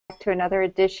to another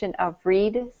edition of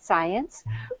Read Science,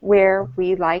 where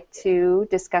we like to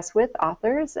discuss with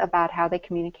authors about how they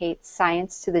communicate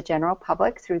science to the general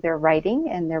public through their writing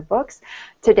and their books.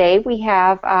 Today we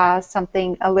have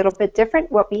something a little bit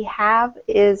different. What we have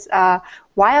is a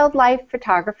wildlife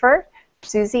photographer,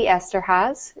 Suzi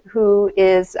Eszterhas, who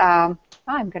is, I'm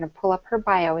going to pull up her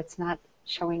bio, it's not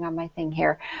showing on my thing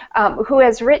here, who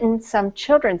has written some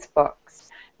children's books.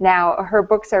 Now, her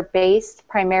books are based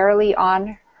primarily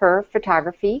on her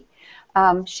photography.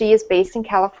 She is based in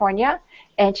California,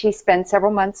 and she spends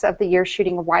several months of the year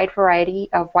shooting a wide variety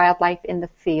of wildlife in the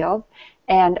field.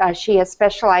 And she has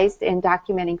specialized in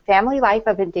documenting family life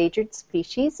of endangered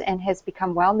species and has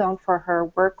become well known for her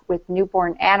work with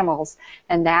newborn animals.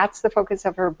 And that's the focus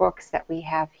of her books that we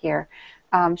have here.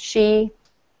 She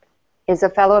is a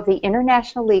fellow of the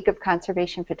International League of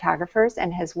Conservation Photographers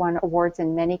and has won awards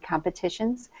in many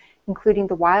competitions, including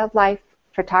the Wildlife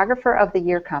Photographer of the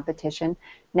Year competition,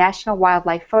 National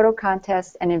Wildlife Photo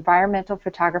Contest, and Environmental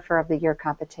Photographer of the Year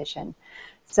competition.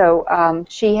 So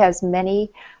she has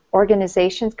many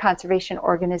organizations, conservation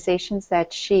organizations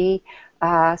that she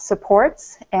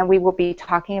supports, and we will be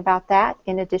talking about that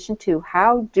in addition to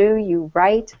how do you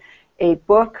write a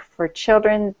book for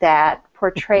children that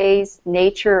portrays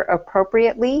nature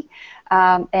appropriately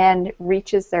and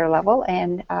reaches their level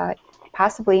and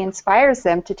possibly inspires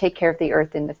them to take care of the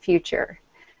earth in the future.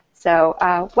 So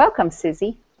welcome,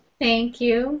 Suzi. Thank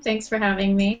you. Thanks for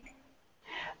having me.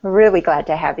 Really glad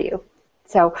to have you.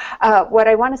 So what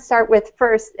I want to start with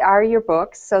first are your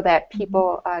books so that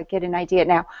people get an idea.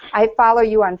 Now, I follow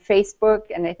you on Facebook,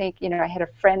 and I think, you know, I had a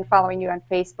friend following you on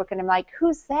Facebook, and I'm like,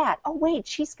 who's that? Oh, wait,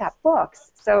 she's got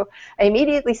books. So I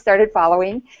immediately started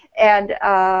following, and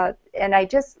I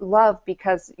just love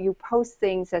because you post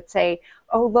things that say,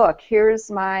 oh, look,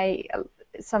 here's my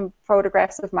some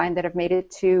photographs of mine that have made it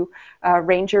to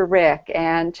Ranger Rick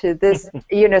and to this,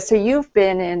 you know, so you've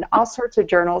been in all sorts of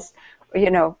journals, you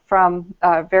know, from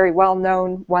very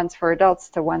well-known ones for adults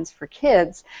to ones for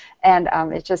kids, and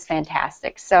it's just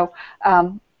fantastic. So,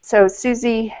 so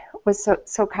Suzi was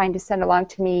so kind to send along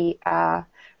to me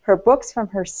her books from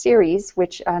her series,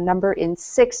 which number in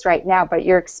 6 right now, but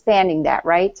you're expanding that,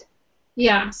 right?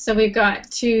 Yeah, so we've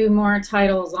got 2 more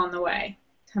titles on the way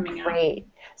coming out. Great.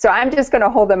 So I'm just going to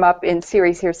hold them up in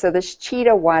series here. So this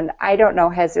cheetah one, I don't know,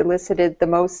 has elicited the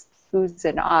most oohs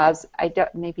and ahs. I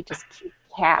don't, maybe just cute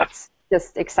cats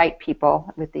just excite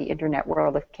people with the internet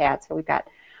world of cats. So we've got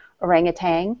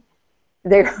orangutan.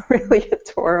 They're really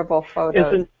adorable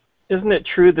photos. Isn't it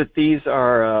true that these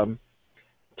are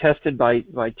tested by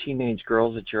teenage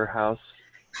girls at your house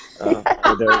for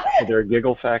their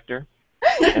giggle factor?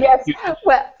 Yes.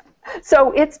 Well,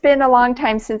 so it's been a long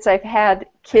time since I've had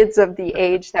kids of the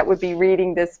age that would be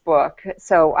reading this book.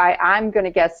 So I'm going to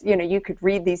guess, you know, you could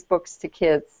read these books to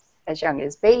kids as young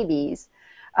as babies.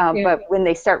 But when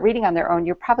they start reading on their own,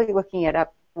 you're probably looking at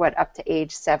up to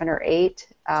age 7 or 8.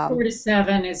 4 to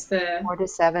 7 is the 4 to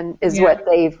 7 is what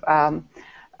they've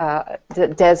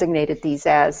designated these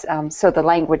as. So the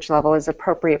language level is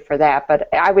appropriate for that. But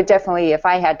I would definitely, if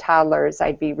I had toddlers,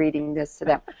 I'd be reading this to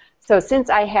them. So since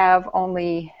I have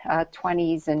only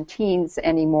 20s and teens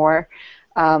anymore,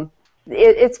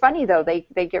 it's funny though,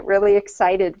 they get really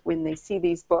excited when they see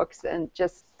these books and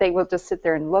they will just sit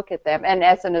there and look at them. And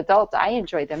as an adult, I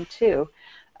enjoy them too.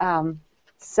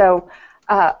 So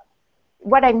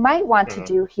what I might want to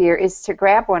do here is to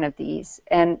grab one of these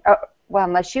and, well,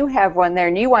 unless you have one there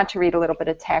and you want to read a little bit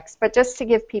of text, but just to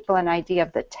give people an idea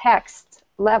of the text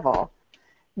level,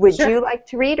 would you like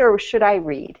to read or should I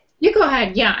read? You go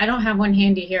ahead. Yeah, I don't have one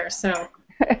handy here, so.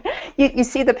 You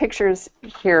see the pictures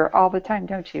here all the time,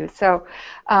 don't you? So,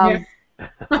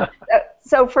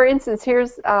 so for instance,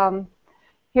 here's the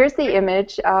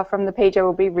image from the page I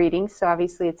will be reading. So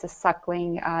obviously it's a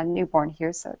suckling newborn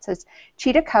here. So it says,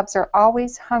 cheetah cubs are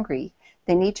always hungry.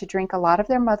 They need to drink a lot of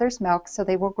their mother's milk so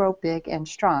they will grow big and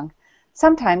strong.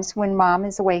 Sometimes when mom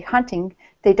is away hunting,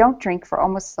 they don't drink for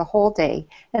almost the whole day,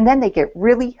 and then they get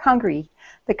really hungry.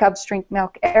 The cubs drink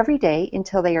milk every day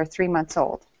until they are 3 months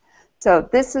old. So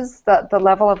this is the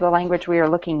level of the language we are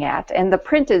looking at. And the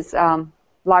print is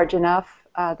large enough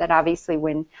that obviously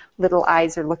when little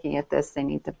eyes are looking at this, they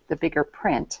need the bigger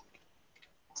print.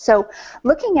 So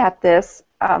looking at this,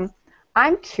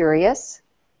 I'm curious.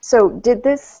 So did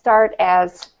this start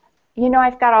as, you know,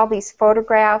 I've got all these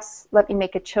photographs, let me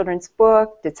make a children's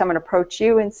book? Did someone approach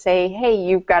you and say, hey,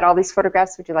 you've got all these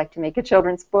photographs, would you like to make a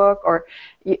children's book? Or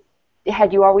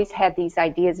had you always had these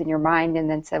ideas in your mind and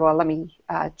then said, well, let me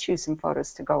choose some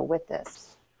photos to go with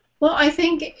this? Well, I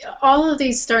think all of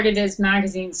these started as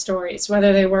magazine stories,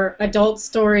 whether they were adult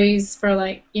stories for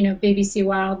like, BBC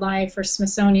Wildlife or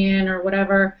Smithsonian or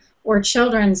whatever, or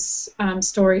children's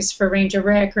stories for Ranger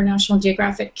Rick or National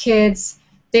Geographic Kids.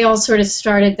 They all sort of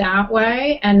started that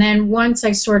way. And then once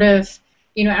I sort of,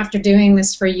 after doing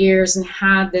this for years and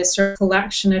had this sort of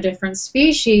collection of different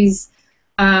species,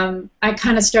 I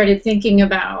kind of started thinking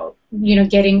about,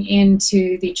 getting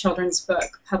into the children's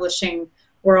book publishing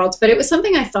world. But it was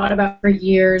something I thought about for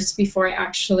years before I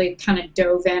actually kind of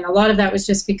dove in. A lot of that was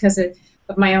just because of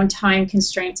my own time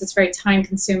constraints. It's very time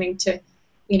consuming to,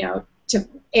 to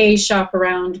A, shop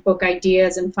around book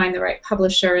ideas and find the right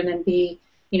publisher, and then B,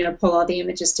 pull all the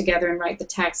images together and write the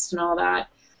text and all that.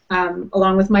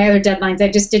 Along with my other deadlines, I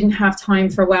just didn't have time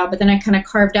for a while, but then I kind of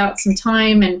carved out some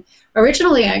time. And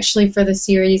originally, actually, for the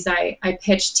series, I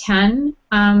pitched 10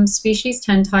 species,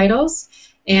 10 titles,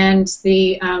 and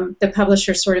the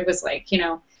publisher sort of was like,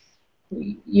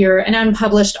 you're an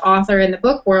unpublished author in the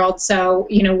book world, so,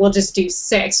 we'll just do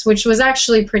 6, which was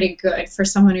actually pretty good for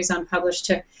someone who's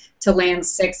unpublished to land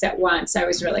 6 at once. I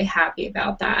was really happy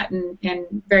about that and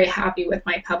very happy with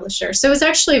my publisher. So it was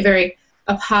actually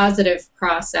a positive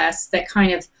process that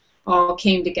kind of all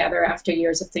came together after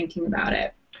years of thinking about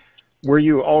it. Were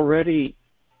you already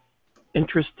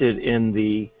interested in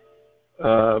the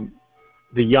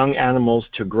young animals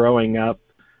to growing up,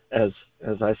 as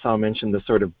I saw mentioned, the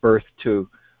sort of birth to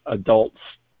adult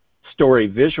story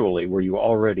visually? Were you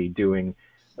already doing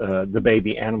the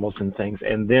baby animals and things,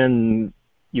 and then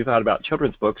you thought about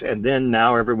children's books, and then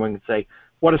now everyone can say,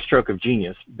 what a stroke of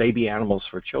genius, baby animals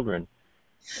for children.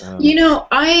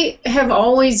 I have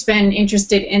always been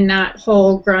interested in that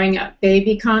whole growing up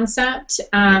baby concept.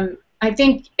 I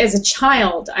think as a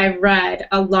child, I read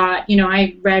a lot.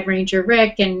 I read Ranger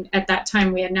Rick, and at that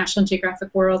time we had National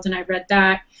Geographic World, and I read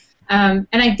that. And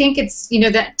I think it's,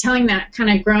 that telling that kind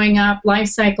of growing up life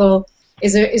cycle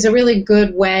is a really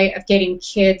good way of getting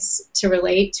kids to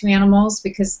relate to animals,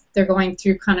 because they're going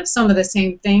through kind of some of the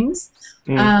same things.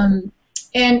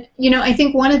 And, I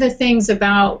think one of the things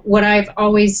about what I've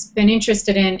always been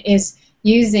interested in is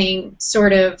using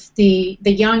sort of the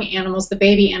young animals, the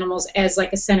baby animals, as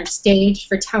like a center stage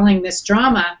for telling this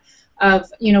drama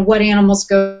of, what animals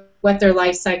go, what their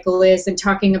life cycle is, and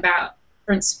talking about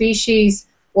different species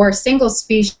or single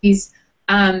species,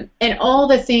 and all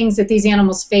the things that these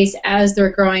animals face as they're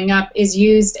growing up is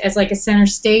used as like a center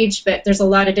stage, but there's a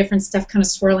lot of different stuff kind of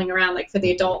swirling around. Like for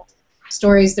the adult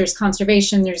stories, there's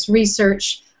conservation, there's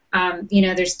research,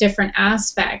 there's different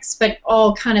aspects, but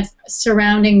all kind of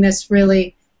surrounding this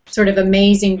really sort of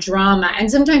amazing drama.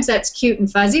 And sometimes that's cute and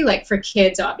fuzzy, like for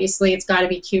kids, obviously, it's got to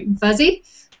be cute and fuzzy.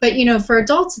 But, for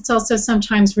adults, it's also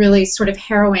sometimes really sort of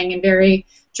harrowing and very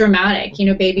dramatic.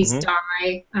 Babies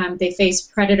die, they face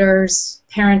predators,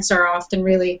 parents are often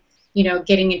really,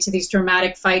 getting into these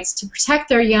dramatic fights to protect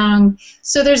their young.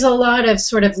 So there's a lot of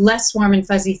sort of less warm and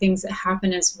fuzzy things that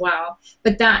happen as well.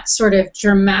 But that sort of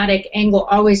dramatic angle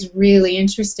always really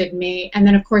interested me. And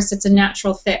then, of course, it's a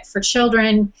natural fit for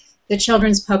children, the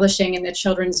children's publishing and the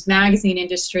children's magazine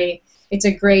industry. It's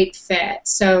a great fit.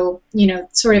 So,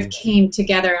 it sort of came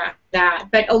together after that.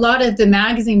 But a lot of the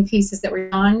magazine pieces that were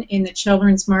done in the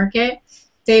children's market,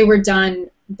 they were done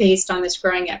based on this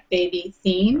growing up baby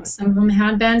theme. Some of them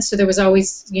had been, so there was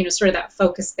always, sort of that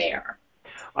focus there.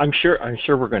 I'm sure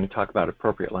we're going to talk about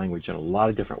appropriate language in a lot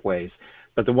of different ways,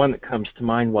 but the one that comes to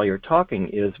mind while you're talking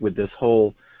is with this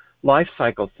whole life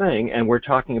cycle thing, and we're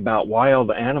talking about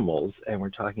wild animals, and we're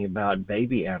talking about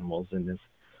baby animals in this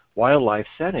wildlife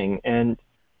setting, and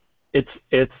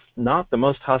it's not the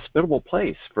most hospitable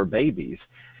place for babies.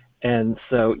 And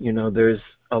so, there's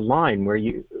a line where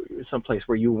someplace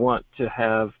where you want to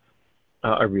have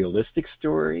a realistic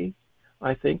story.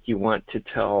 I think you want to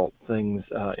tell things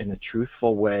in a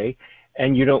truthful way,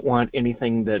 and you don't want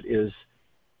anything that is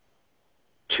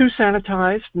too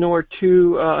sanitized nor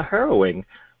too harrowing.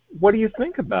 What do you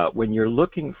think about when you're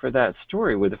looking for that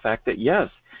story, with the fact that, yes,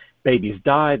 babies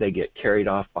die, they get carried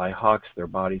off by hawks, their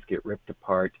bodies get ripped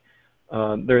apart.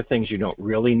 There are things you don't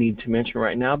really need to mention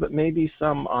right now, but maybe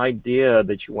some idea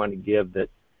that you want to give that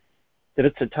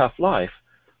it's a tough life.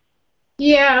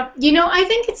 Yeah, I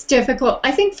think it's difficult.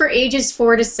 I think for ages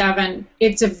 4 to 7,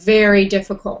 it's a very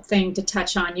difficult thing to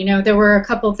touch on. There were a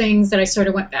couple things that I sort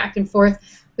of went back and forth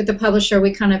with the publisher.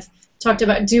 We kind of talked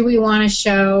about, do we want to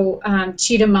show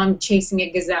cheetah mom chasing a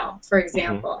gazelle, for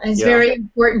example? And it's very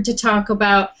important to talk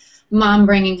about mom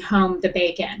bringing home the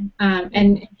bacon.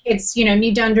 And kids,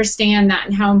 need to understand that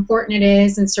and how important it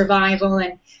is in survival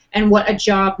and what a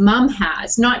job mom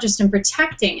has, not just in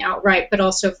protecting outright, but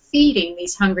also feeding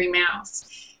these hungry mouths.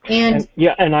 And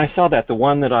yeah, and I saw that. The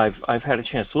one that I've had a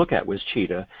chance to look at was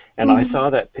cheetah, and I saw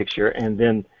that picture, and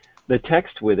then the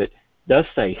text with it does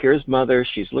say, "Here's mother.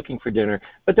 She's looking for dinner,"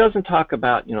 but doesn't talk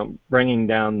about bringing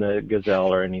down the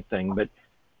gazelle or anything. But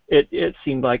it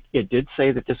seemed like it did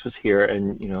say that this was here,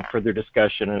 and further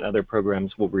discussion and other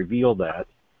programs will reveal that.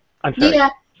 I'm sorry. yeah,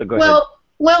 So go ahead.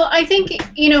 well, I think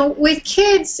with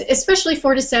kids, especially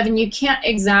 4 to 7, you can't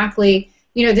exactly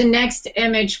the next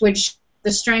image, which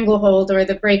the stranglehold or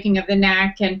the breaking of the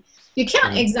neck, and you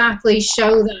can't exactly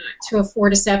show that to a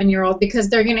 4 to 7-year-old because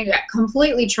they're going to get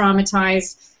completely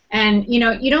traumatized, and you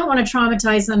don't want to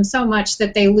traumatize them so much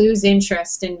that they lose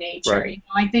interest in nature. Right.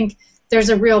 I think there's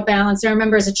a real balance. I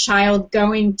remember as a child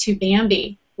going to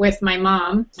Bambi with my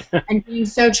mom and being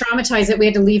so traumatized that we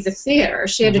had to leave the theater.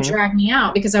 She had to drag me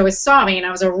out because I was sobbing and I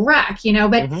was a wreck,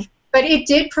 but it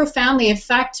did profoundly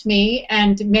affect me,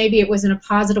 and maybe it was in a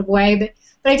positive way, but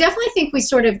I definitely think we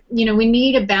sort of, we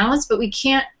need a balance, but we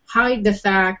can't hide the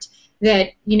fact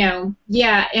that,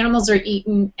 yeah, animals are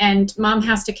eaten and mom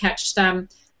has to catch them.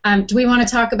 Do we want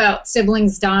to talk about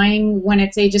siblings dying when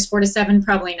it's ages 4 to 7?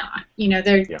 Probably not.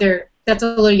 That's a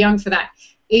little young for that.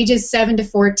 Ages 7 to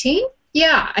 14?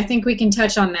 Yeah, I think we can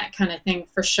touch on that kind of thing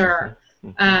for sure.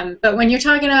 But when you're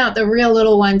talking about the real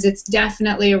little ones, it's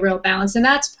definitely a real balance. And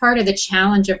that's part of the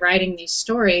challenge of writing these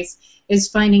stories, is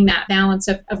finding that balance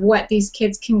of what these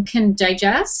kids can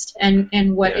digest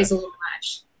and what is a little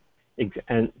much.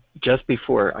 And just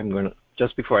before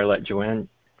I let Joanne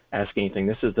ask anything,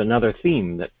 this is another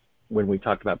theme that when we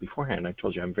talked about beforehand, I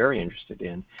told you I'm very interested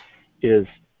in, is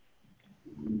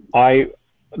I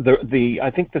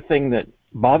think the thing that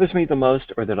bothers me the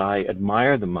most, or that I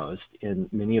admire the most in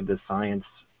many of the science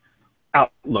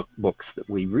outlook books that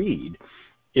we read,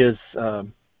 is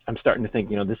I'm starting to think,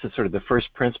 this is sort of the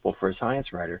first principle for a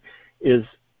science writer, is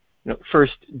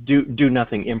first, do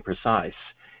nothing imprecise.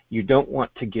 You don't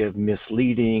want to give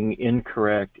misleading,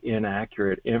 incorrect,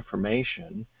 inaccurate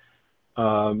information,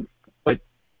 but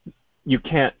you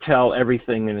can't tell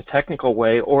everything in a technical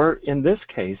way, or in this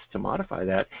case, to modify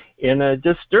that, in a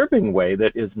disturbing way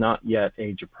that is not yet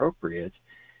age appropriate.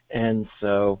 And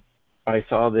so I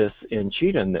saw this in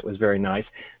Cheetah, and that was very nice,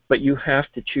 but you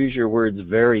have to choose your words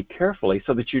very carefully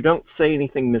so that you don't say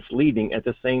anything misleading at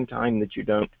the same time that you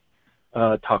don't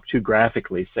talk too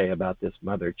graphically, say, about this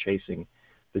mother chasing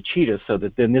the cheetah, so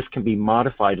that then this can be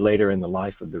modified later in the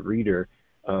life of the reader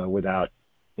without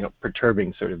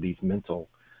perturbing sort of these mental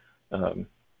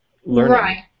learning.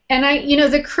 Right. And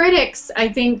the critics, I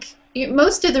think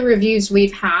most of the reviews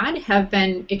we've had have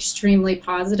been extremely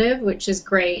positive, which is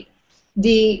great.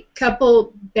 The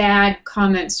couple bad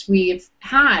comments we've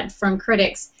had from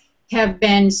critics have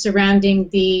been surrounding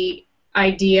the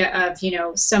idea of,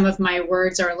 some of my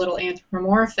words are a little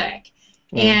anthropomorphic.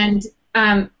 And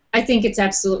I think it's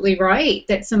absolutely right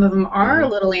that some of them are a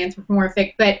little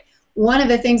anthropomorphic, but one of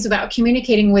the things about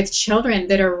communicating with children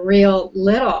that are real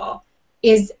little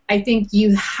is, I think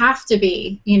you have to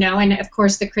be, and of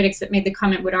course the critics that made the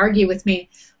comment would argue with me,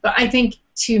 but I think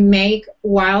to make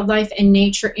wildlife and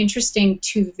nature interesting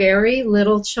to very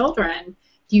little children,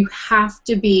 you have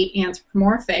to be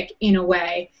anthropomorphic in a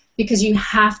way, because you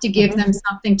have to give them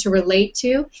something to relate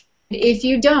to. If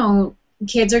you don't,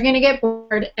 kids are going to get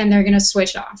bored and they're going to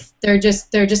switch off. They're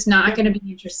just not going to be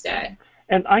interested.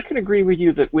 And I can agree with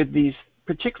you that with these,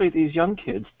 particularly these young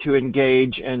kids, to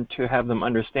engage and to have them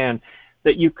understand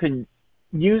that you can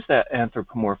use that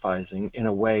anthropomorphizing in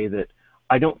a way that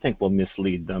I don't think will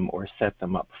mislead them or set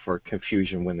them up for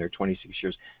confusion when they're 26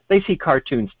 years. They see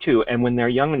cartoons too, and when they're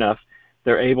young enough,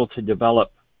 they're able to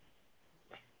develop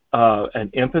an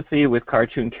empathy with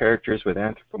cartoon characters, with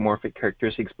anthropomorphic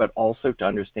characteristics, but also to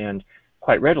understand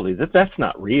quite readily that that's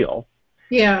not real.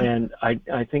 Yeah. And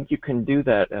I think you can do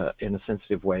that in a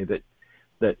sensitive way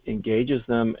that engages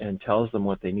them and tells them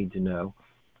what they need to know,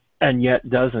 and yet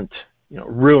doesn't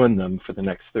ruin them for the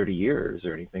next 30 years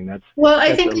or anything.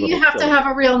 I think that you have to have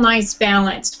a real nice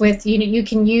balance with, you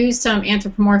can use some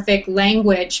anthropomorphic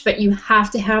language, but you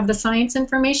have to have the science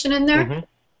information in there.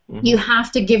 You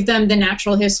have to give them the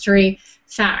natural history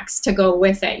facts to go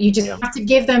with it. You just have to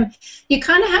give them, you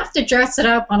kind of have to dress it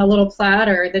up on a little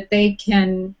platter that they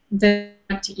can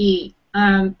to eat,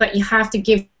 but you have to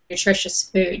give nutritious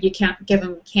food. You can't give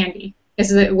them candy,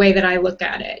 is the way that I look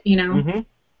at it,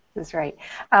 That's right.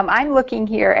 I'm looking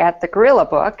here at the gorilla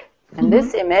book, and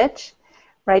this image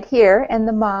right here, and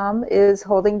the mom is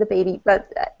holding the baby,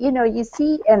 but you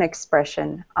see an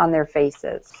expression on their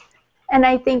faces. And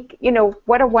I think,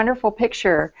 what a wonderful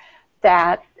picture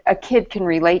that a kid can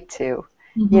relate to,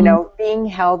 being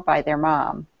held by their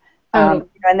mom. And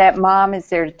that mom is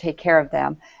there to take care of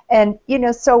them. And, you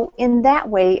know, so in that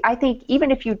way, I think even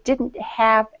if you didn't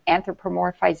have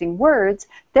anthropomorphizing words,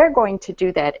 they're going to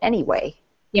do that anyway.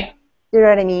 Yeah. You know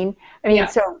what I mean? I mean, Yeah.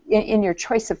 so in your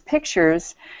choice of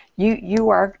pictures, you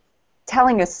are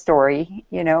telling a story,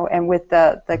 you know, and with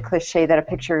the cliche that a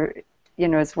picture, you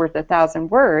know, is worth 1,000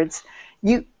 words,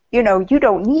 you know, you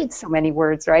don't need so many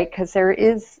words, right? Because there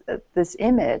is this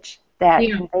image that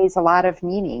Yeah. conveys a lot of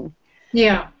meaning.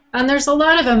 Yeah. And there's a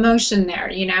lot of emotion there,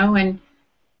 you know, and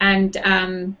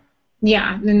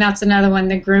yeah, and that's another one,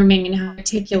 the grooming and how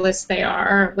meticulous they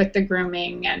are with the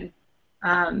grooming. And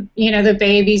you know, the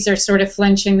babies are sort of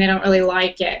flinching, they don't really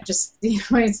like it. Just, you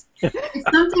know, it's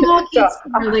something all kids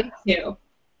can relate to.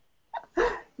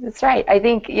 That's right. I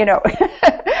think, you know,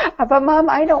 but Mom,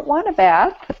 I don't want a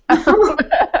bath.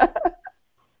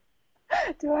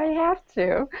 Do I have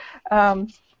to?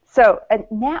 So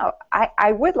now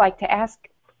I would like to ask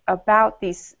about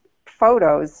these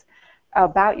photos,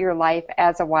 about your life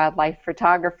as a wildlife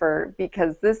photographer,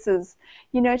 because this is,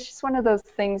 you know, it's just one of those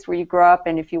things where you grow up,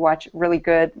 and if you watch really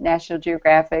good National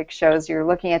Geographic shows, you're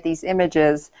looking at these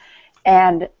images,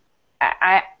 and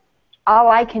all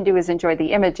I can do is enjoy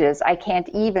the images. I can't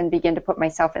even begin to put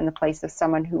myself in the place of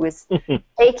someone who is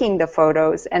taking the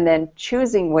photos and then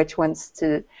choosing which ones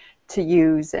to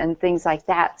use and things like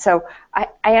that. So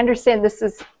I understand this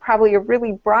is probably a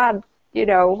really broad, you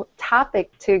know,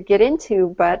 topic to get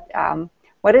into, but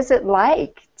what is it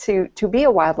like to be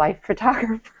a wildlife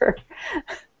photographer?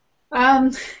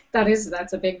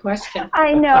 That's a big question.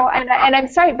 I know, and I'm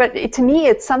sorry, but to me,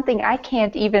 it's something I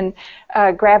can't even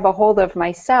grab a hold of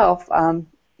myself.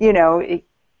 You know,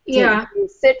 Yeah. you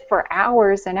sit for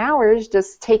hours and hours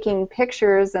just taking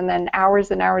pictures, and then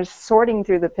hours and hours sorting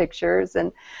through the pictures,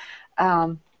 and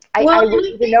I wouldn't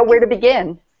even know where to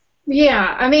begin.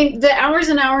 Yeah, I mean, the hours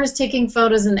and hours taking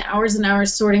photos and the hours and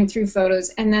hours sorting through photos,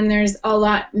 and then there's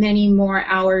many more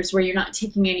hours where you're not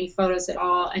taking any photos at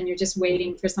all and you're just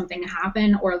waiting for something to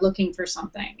happen or looking for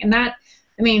something. And that,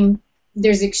 I mean,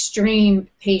 there's extreme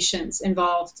patience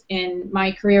involved in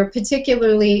my career,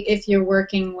 particularly if you're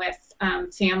working with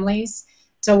families.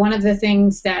 So one of the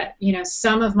things that, you know,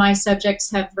 some of my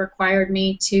subjects have required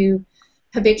me to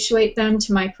habituate them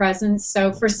to my presence.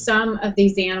 So for some of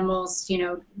these animals, you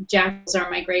know, jackals are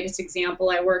my greatest example.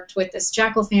 I worked with this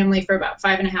jackal family for about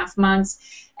 5.5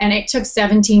 months, and it took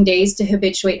 17 days to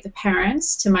habituate the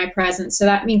parents to my presence. So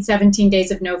that means 17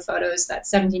 days of no photos. That's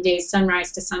 17 days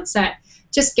sunrise to sunset,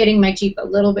 just getting my Jeep a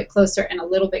little bit closer and a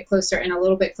little bit closer and a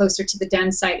little bit closer to the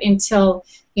den site until,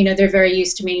 you know, they're very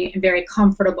used to me and very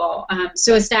comfortable.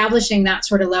 So establishing that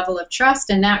sort of level of trust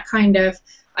and that kind of,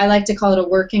 I like to call it a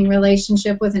working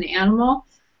relationship with an animal.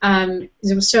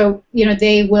 So, you know,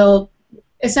 they will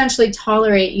essentially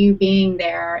tolerate you being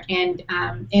there, and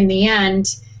in the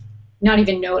end, not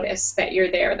even notice that you're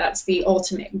there. That's the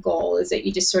ultimate goal, is that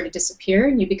you just sort of disappear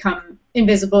and you become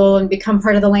invisible and become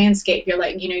part of the landscape. You're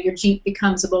like, you know, your Jeep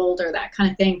becomes a boulder, that kind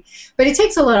of thing. But it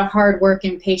takes a lot of hard work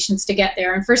and patience to get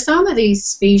there. And for some of these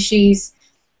species,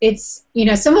 it's, you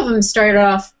know, some of them started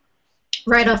off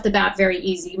right off the bat very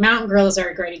easy. Mountain gorillas are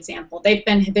a great example. They've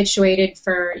been habituated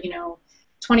for, you know,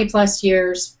 20 plus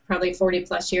years, probably 40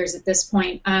 plus years at this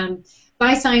point,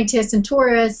 by scientists and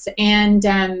tourists,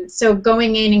 and so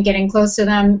going in and getting close to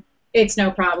them, it's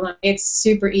no problem. It's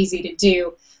super easy to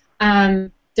do.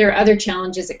 There are other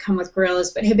challenges that come with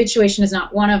gorillas, but habituation is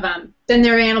not one of them. Then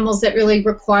there are animals that really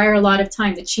require a lot of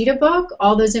time. The cheetah book,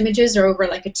 all those images are over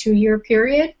like a 2-year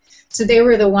period. So they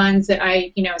were the ones that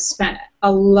I, you know, spent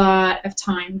a lot of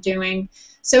time doing.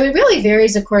 So it really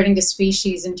varies according to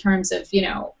species in terms of, you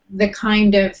know, the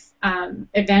kind of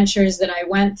adventures that I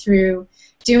went through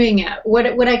doing it.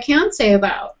 What I can say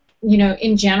about, you know,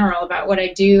 in general about what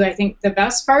I do, I think the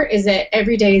best part is that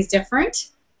every day is different.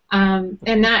 And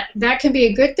that can be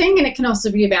a good thing, and it can also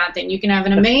be a bad thing. You can have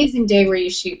an amazing day where you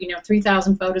shoot, you know,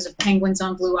 3,000 photos of penguins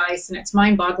on blue ice, and it's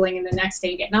mind-boggling, and the next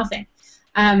day you get nothing.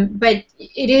 But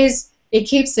it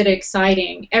keeps it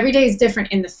exciting. Every day is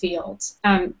different in the field.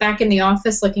 Back in the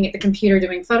office, looking at the computer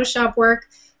doing Photoshop work,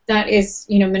 that is,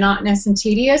 you know, monotonous and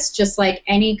tedious, just like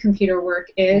any computer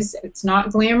work is. It's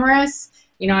not glamorous.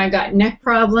 You know, I've got neck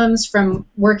problems from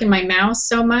working my mouse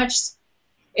so much.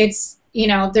 It's, you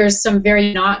know, there's some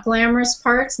very not glamorous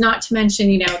parts, not to mention,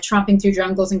 you know, tromping through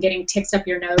jungles and getting ticks up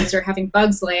your nose or having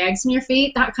bugs lay eggs in your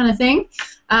feet, that kind of thing.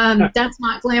 That's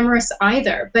not glamorous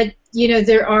either. But, you know,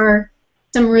 there are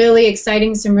some really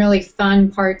exciting, some really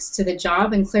fun parts to the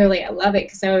job, and clearly I love it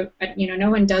because, you know, no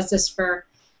one does this for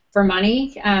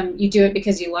money. You do it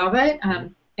because you love it.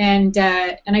 And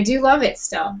I do love it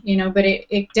still, you know, but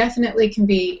it definitely can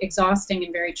be exhausting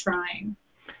and very trying.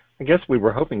 I guess we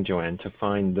were hoping, Joanne, to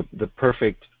find the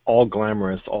perfect all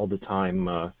glamorous all the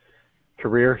time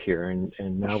career here,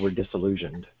 and now we're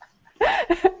disillusioned.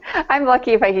 I'm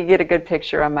lucky if I could get a good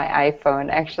picture on my iPhone.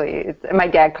 Actually, my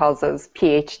dad calls those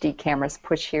PhD cameras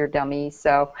push here dummy.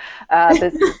 So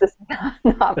this is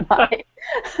not my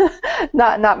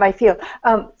not my field.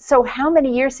 So how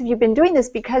many years have you been doing this?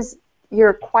 Because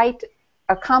you're quite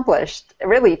accomplished,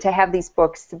 really, to have these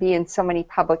books, to be in so many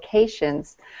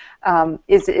publications.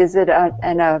 Is it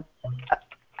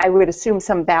I would assume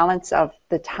some balance of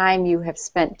the time you have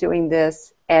spent doing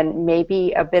this and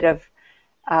maybe a bit of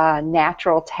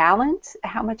natural talent?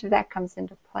 How much of that comes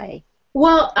into play?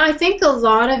 Well, I think a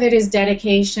lot of it is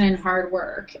dedication and hard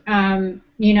work.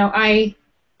 You know, I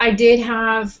did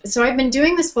have, so I've been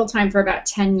doing this full time for about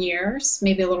 10 years,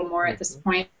 maybe a little more at this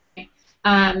point.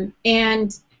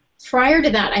 And prior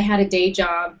to that, I had a day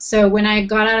job. So when I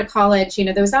got out of college, you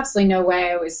know, there was absolutely no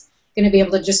way I was going to be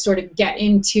able to just sort of get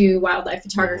into wildlife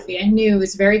photography. I knew it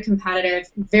was very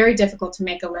competitive, very difficult to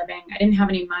make a living. I didn't have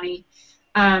any money.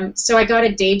 So I got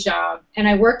a day job, and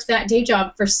I worked that day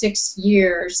job for 6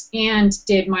 years and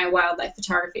did my wildlife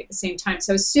photography at the same time.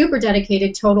 So I was super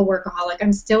dedicated, total workaholic.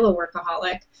 I'm still a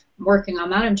workaholic. I'm working on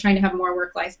that. I'm trying to have more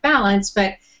work-life balance,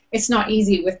 but it's not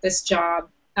easy with this job.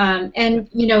 And,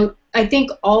 you know, I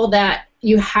think all that,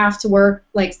 you have to work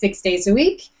like 6 days a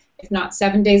week, if not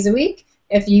 7 days a week,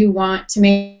 if you want to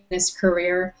make this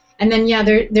career. And then, yeah,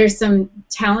 there's some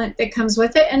talent that comes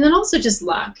with it, and then also just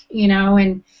luck, you know,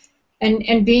 and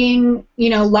being, you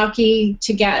know, lucky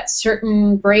to get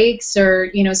certain breaks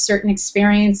or, you know, certain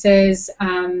experiences.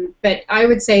 But I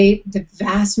would say the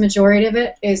vast majority of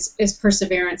it is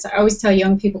perseverance. I always tell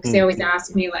young people, because they always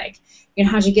ask me, like, you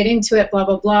know, how'd you get into it, blah,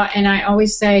 blah, blah. And I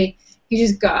always say, you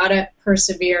just gotta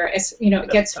persevere. It's, you know, it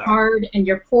gets hard, and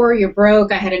you're poor, you're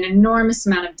broke. I had an enormous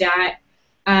amount of debt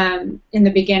in the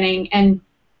beginning, and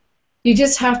you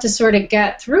just have to sort of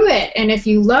get through it. And if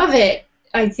you love it,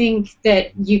 I think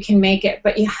that you can make it,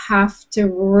 but you have to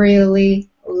really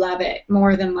love it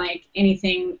more than like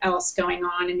anything else going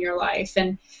on in your life.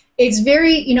 And it's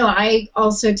very, you know, I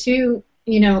also too,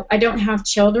 you know, I don't have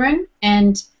children,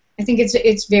 and I think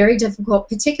it's very difficult,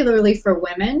 particularly for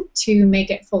women, to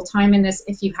make it full time in this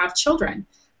if you have children,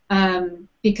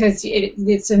 because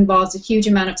it involves a huge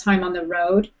amount of time on the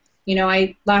road. You know,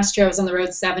 last year I was on the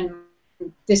road 7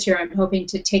 months. This year I'm hoping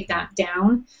to take that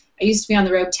down. I used to be on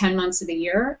the road 10 months of the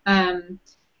year,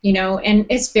 you know, and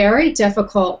it's very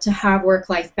difficult to have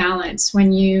work-life balance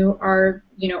when you are,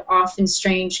 you know, off in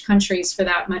strange countries for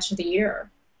that much of the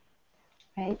year.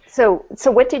 Right. So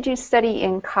what did you study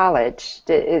in college?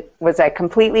 Was that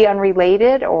completely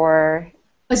unrelated, or?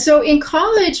 So in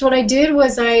college, what I did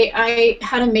was I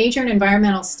had a major in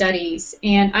environmental studies,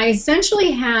 and I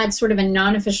essentially had sort of a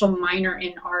non-official minor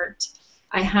in art.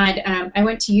 I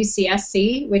went to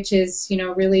UCSC, which is, you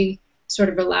know, really sort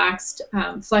of relaxed,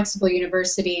 flexible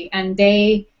university, and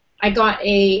I got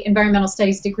a environmental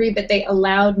studies degree, but they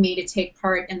allowed me to take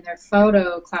part in their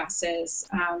photo classes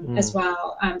as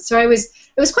well. So it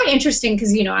was quite interesting,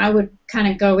 because, you know, I would kind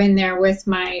of go in there with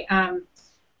my,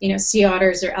 you know, sea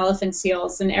otters or elephant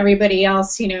seals, and everybody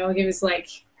else, you know, it was like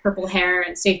purple hair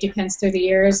and safety pins through the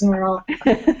ears, and we're all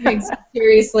doing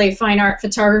seriously fine art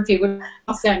photography, which was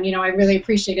awesome. You know, I really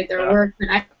appreciated their work, but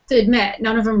I have to admit,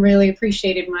 none of them really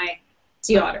appreciate my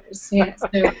sea otters. Yeah, so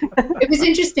it was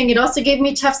interesting. It also gave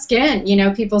me tough skin. You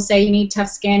know, people say you need tough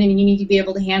skin and you need to be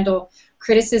able to handle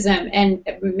criticism, and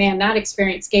man, that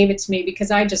experience gave it to me,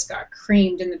 because I just got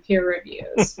creamed in the peer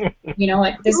reviews. You know,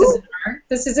 like, this is an art.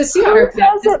 This is a sea otter pet.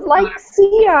 Who doesn't like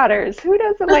sea otters? Who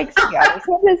doesn't like sea otters?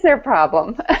 What is their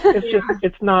problem?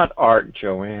 It's not art,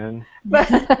 Joanne. But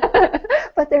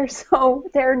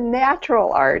they're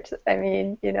natural art. I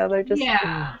mean, you know, they're just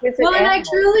Well, and I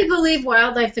truly believe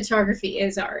wildlife photography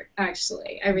is art.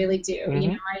 Actually, I really do. You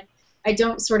know, I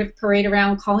don't sort of parade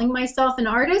around calling myself an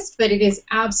artist, but it is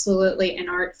absolutely an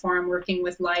art form, working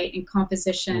with light and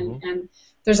composition, and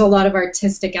there's a lot of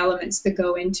artistic elements that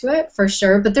go into it, for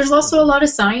sure, but there's also a lot of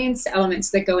science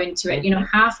elements that go into it. You know,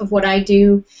 half of what I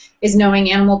do is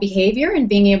knowing animal behavior and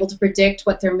being able to predict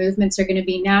what their movements are going to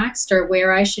be next, or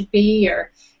where I should be,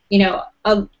 or, you know,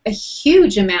 a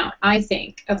huge amount, I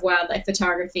think, of wildlife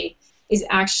photography is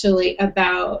actually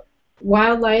about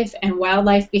wildlife and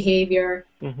wildlife behavior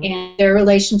and their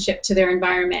relationship to their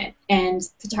environment, and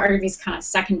photography is kind of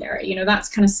secondary. You know, that's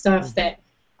kind of stuff that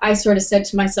I sort of said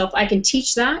to myself, I can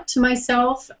teach that to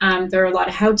myself. There are a lot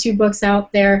of how-to books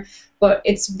out there, but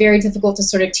it's very difficult to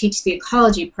sort of teach the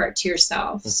ecology part to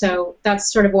yourself. So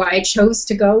that's sort of why I chose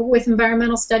to go with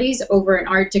environmental studies over an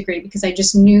art degree, because I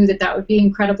just knew that that would be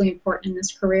incredibly important in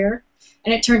this career.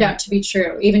 And it turned out to be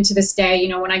true. Even to this day, you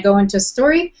know, when I go into a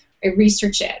story, I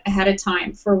research it ahead of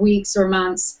time for weeks or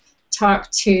months,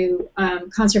 talk to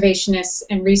conservationists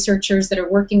and researchers that are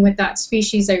working with that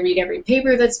species. I read every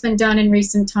paper that's been done in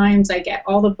recent times. I get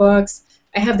all the books.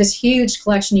 I have this huge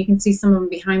collection. You can see some of them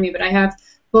behind me, but I have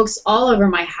books all over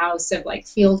my house of like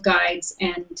field guides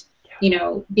and, you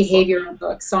know, behavioral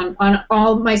books on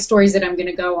all my stories that I'm going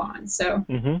to go on. So,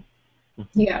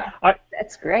 yeah.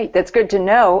 That's great. That's good to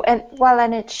know. And well,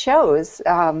 and it shows,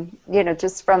 you know,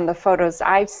 just from the photos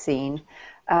I've seen.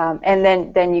 And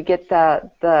then you get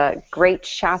the great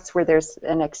shots where there's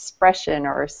an expression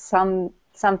or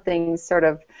something sort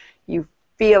of, you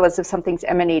feel as if something's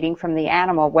emanating from the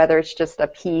animal, whether it's just a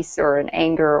peace or an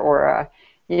anger or a,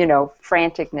 you know,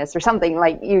 franticness or something.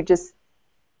 Like you just,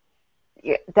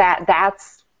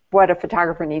 that's what a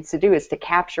photographer needs to do, is to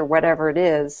capture whatever it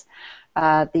is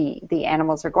the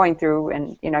animals are going through.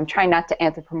 And, you know, I'm trying not to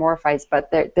anthropomorphize,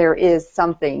 but there is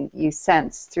something you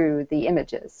sense through the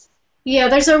images. Yeah,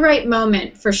 there's a right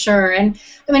moment for sure. And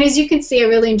I mean, as you can see, I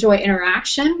really enjoy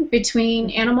interaction between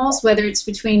animals, whether it's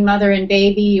between mother and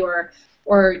baby or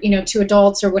you know, two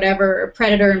adults or whatever, or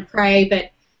predator and prey.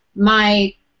 But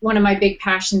one of my big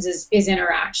passions is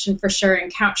interaction for sure,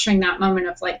 and capturing that moment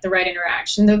of like the right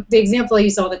interaction. The example I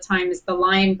use all the time is the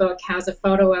lion book has a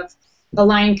photo of the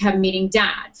lion cub meeting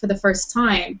dad for the first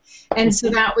time. And so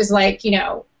that was like, you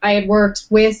know, I had worked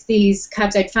with these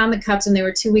cubs. I'd found the cubs when they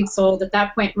were 2 weeks old. At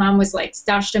that point, mom was like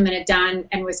stashed them in a den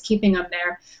and was keeping them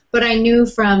there. But I knew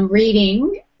from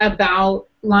reading about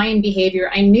lion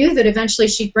behavior, I knew that eventually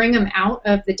she'd bring them out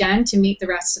of the den to meet the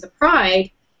rest of the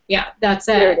pride. Yeah, that's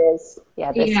it. There it is.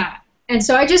 Yeah. Yeah. And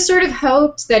so I just sort of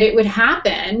hoped that it would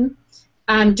happen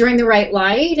during the right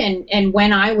light and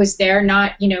when I was there,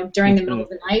 not, you know, during the middle of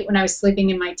the night when I was sleeping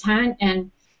in my tent.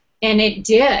 And it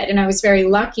did, and I was very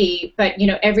lucky. But, you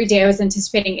know, every day I was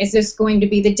anticipating, is this going to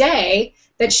be the day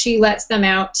that she lets them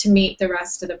out to meet the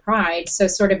rest of the pride? So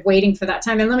sort of waiting for that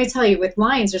time. And let me tell you, with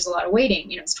lions, there's a lot of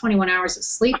waiting. You know, it's 21 hours of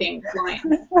sleeping with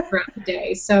lions throughout the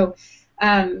day. So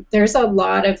there's a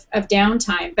lot of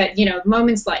downtime. But, you know,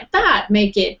 moments like that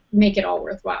make it all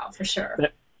worthwhile for sure.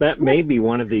 That may be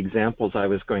one of the examples I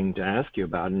was going to ask you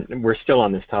about, and we're still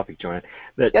on this topic, Joanne.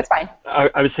 That's fine.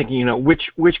 I was thinking, you know,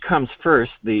 which comes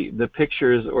first, the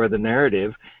pictures or the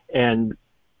narrative? And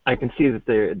I can see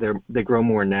that they grow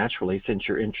more naturally since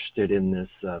you're interested in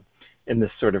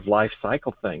this sort of life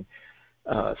cycle thing,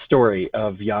 story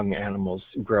of young animals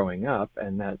growing up,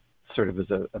 and that sort of is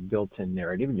a built-in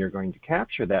narrative, and you're going to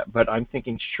capture that. But I'm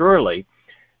thinking surely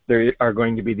there are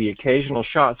going to be the occasional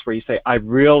shots where you say, I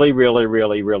really, really,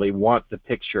 really, really want the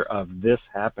picture of this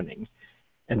happening.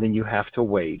 And then you have to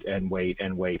wait and wait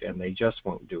and wait, and they just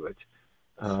won't do it.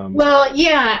 Well,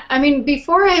 yeah. I mean,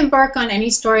 before I embark on any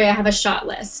story, I have a shot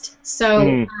list.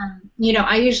 So, you know,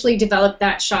 I usually develop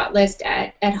that shot list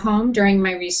at home during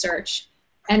my research.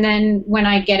 And then when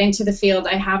I get into the field,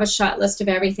 I have a shot list of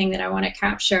everything that I want to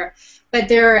capture. But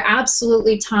there are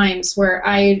absolutely times where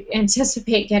I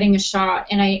anticipate getting a shot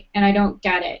and I don't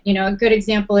get it. You know, a good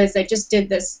example is I just did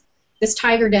this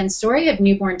tiger den story of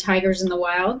newborn tigers in the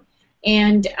wild,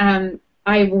 and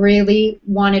I really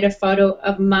wanted a photo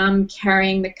of mom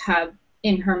carrying the cub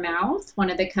in her mouth, one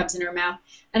of the cubs in her mouth,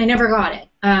 and I never got it.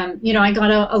 You know, I got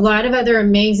a lot of other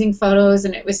amazing photos,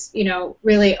 and it was, you know,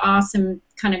 really awesome,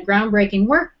 kind of groundbreaking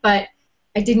work, but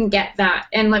I didn't get that.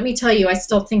 And let me tell you, I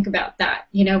still think about that.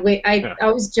 You know, I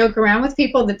always joke around with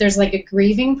people that there's like a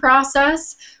grieving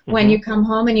process when you come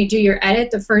home and you do your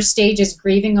edit. The first stage is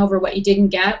grieving over what you didn't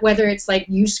get, whether it's like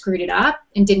you screwed it up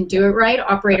and didn't do it right,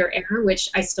 operator error, which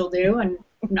I still do, and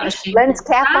I'm not ashamed. Lens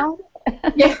cap on?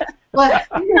 Yeah. Well,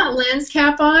 not lens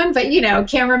cap on, but, you know,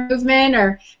 camera movement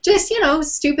or just, you know,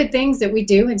 stupid things that we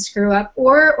do and screw up,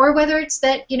 or whether it's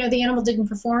that, you know, the animal didn't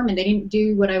perform and they didn't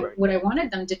do what I wanted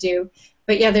them to do.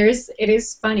 But yeah, it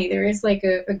is funny. There is like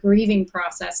a grieving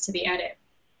process to the edit.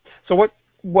 So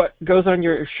what goes on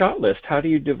your shot list? How do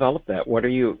you develop that? What are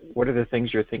the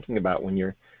things you're thinking about when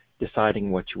you're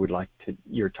deciding what you would like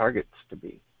your targets to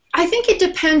be? I think it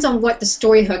depends on what the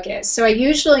story hook is. So I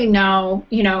usually know,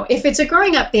 you know, if it's a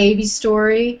growing up baby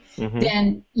story,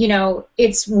 then, you know,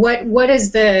 it's what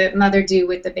does the mother do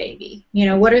with the baby? You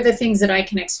know, what are the things that I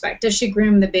can expect? Does she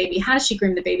groom the baby? How does she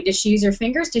groom the baby? Does she use her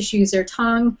fingers? Does she use her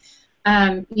tongue?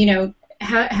 You know,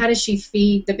 how does she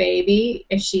feed the baby?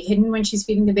 Is she hidden when she's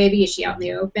feeding the baby? Is she out in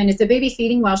the open? Is the baby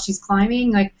feeding while she's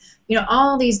climbing? Like, you know,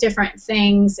 all these different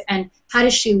things. And how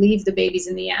does she leave the babies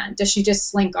in the end? Does she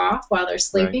just slink off while they're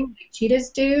sleeping, like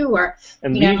cheetahs do? Or,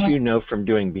 and you know from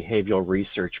doing behavioral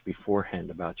research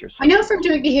beforehand about yourself. I know from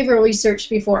doing behavioral research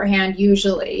beforehand,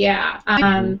 usually, yeah.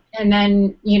 And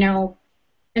then, you know,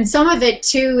 and some of it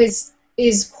too is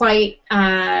is quite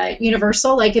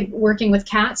universal. Like working with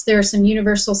cats, there are some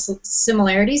universal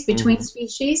similarities between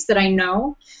species that I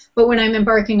know. But when I'm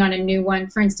embarking on a new one,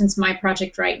 for instance, my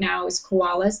project right now is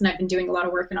koalas, and I've been doing a lot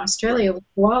of work in Australia with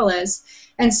koalas.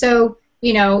 And so,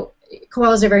 you know,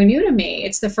 koalas are very new to me.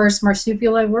 It's the first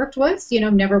marsupial I've worked with. You know,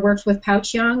 never worked with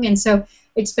pouch young. And so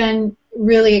it's been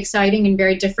really exciting and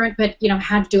very different, but, you know,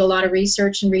 had to do a lot of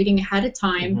research and reading ahead of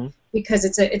time because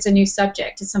it's a new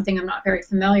subject. It's something I'm not very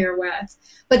familiar with.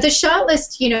 But the shot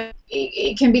list, you know,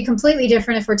 it can be completely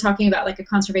different if we're talking about like a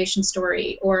conservation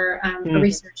story or a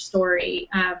research story.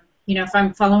 You know, if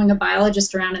I'm following a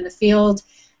biologist around in the field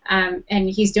and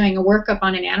he's doing a workup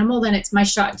on an animal, then it's my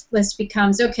shot list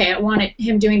becomes, okay, I want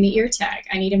him doing the ear tag.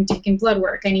 I need him taking blood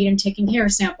work. I need him taking hair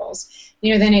samples.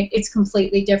 You know, then it's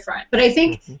completely different. But I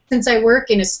think since I work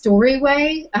in a story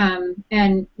way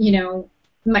and, you know,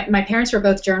 my parents were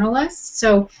both journalists,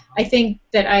 so I think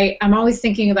that I'm always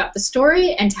thinking about the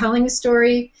story and telling a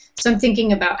story. So I'm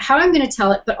thinking about how I'm going to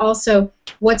tell it, but also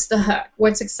what's the hook,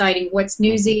 what's exciting, what's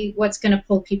newsy, what's going to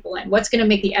pull people in, what's going to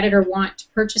make the editor want to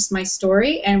purchase my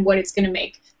story, and what it's going to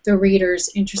make the readers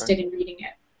interested in reading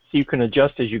it. So you can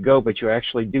adjust as you go, but you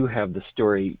actually do have the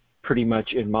story pretty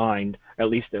much in mind, at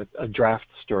least a draft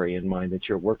story in mind that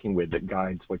you're working with that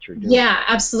guides what you're doing. Yeah,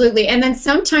 absolutely. And then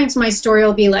sometimes my story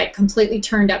will be like completely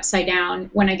turned upside down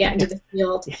when I get into the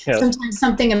field. Yes. Sometimes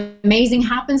something amazing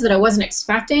happens that I wasn't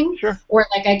expecting, or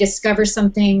like I discover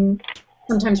something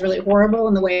sometimes really horrible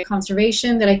in the way of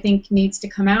conservation that I think needs to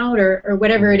come out, or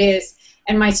whatever it is,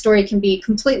 and my story can be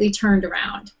completely turned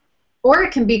around. Or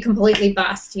it can be completely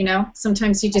bust, you know.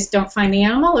 Sometimes you just don't find the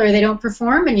animal or they don't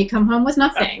perform and you come home with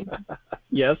nothing.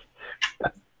 Yes.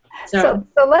 So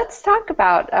let's talk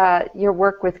about your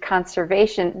work with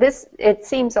conservation. It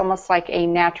seems almost like a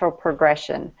natural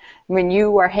progression. When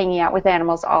you are hanging out with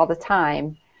animals all the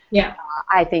time,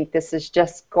 I think this is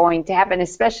just going to happen,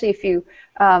 especially if you,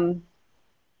 I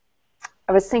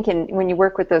was thinking when you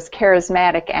work with those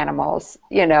charismatic animals,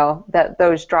 you know, that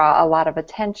those draw a lot of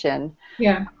attention.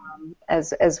 Yeah.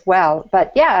 As well.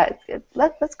 But yeah,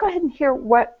 let's go ahead and hear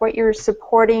what you're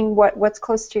supporting, what's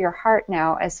close to your heart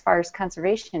now as far as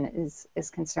conservation is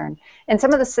concerned, and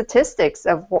some of the statistics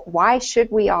of why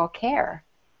should we all care.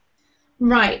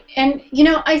 Right. And you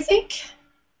know, I think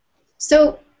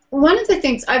so. One of the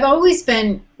things, I've always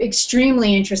been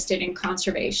extremely interested in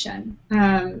conservation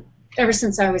ever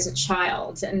since I was a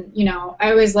child. And you know,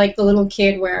 I was like the little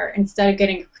kid where instead of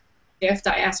getting a gift,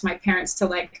 I asked my parents to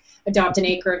like adopt an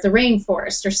acre of the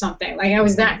rainforest or something. Like I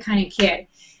was that kind of kid.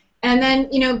 And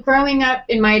then, you know, growing up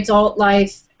in my adult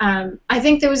life, I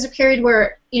think there was a period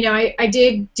where, you know, I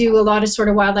did do a lot of sort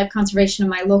of wildlife conservation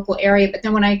in my local area. But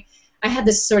then when I had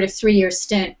this sort of 3-year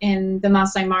stint in the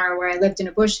Masai Mara where I lived in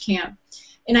a bush camp,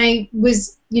 and I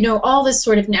was, you know, all this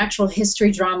sort of natural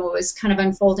history drama was kind of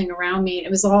unfolding around me. And it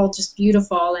was all just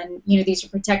beautiful. And, you know, these are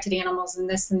protected animals and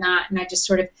this and that. And I just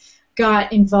sort of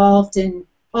got involved in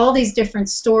all these different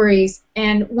stories.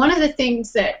 And one of the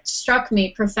things that struck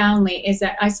me profoundly is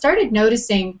that I started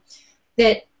noticing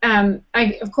that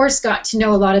I, of course, got to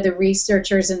know a lot of the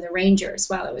researchers and the rangers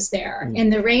while I was there.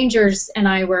 And the rangers and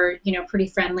I were, you know, pretty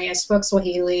friendly. I spoke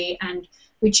Swahili, and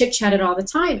we chit-chatted all the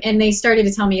time. And they started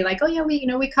to tell me, like, oh, yeah,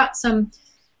 we caught some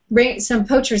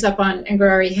poachers up on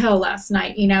Ngurari Hill last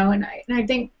night, you know. And I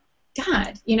think,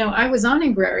 God, you know, I was on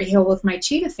Ngurari Hill with my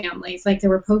cheetah families. Like, there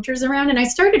were poachers around. And I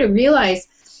started to realize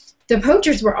the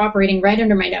poachers were operating right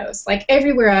under my nose. Like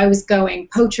everywhere I was going,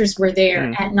 poachers were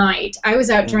there at night. I was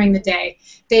out during the day.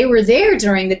 They were there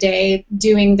during the day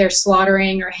doing their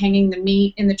slaughtering or hanging the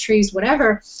meat in the trees,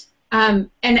 whatever. And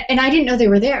I didn't know they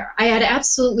were there. I had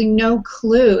absolutely no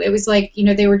clue. It was like, you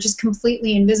know, they were just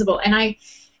completely invisible. And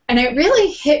it really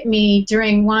hit me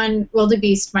during one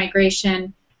wildebeest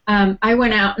migration. I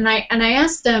went out and I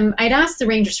asked them, I'd asked the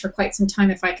rangers for quite some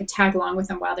time if I could tag along with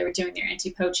them while they were doing their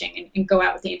anti-poaching and go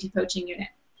out with the anti-poaching unit.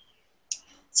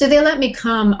 So they let me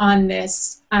come on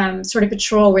this sort of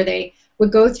patrol where they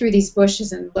would go through these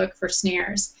bushes and look for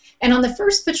snares. And on the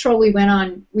first patrol we went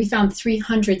on, we found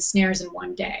 300 snares in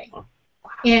one day.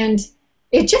 And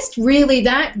it just really,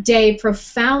 that day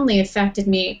profoundly affected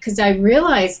me because I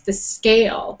realized the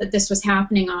scale that this was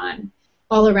happening on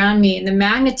all around me and the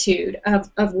magnitude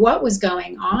of what was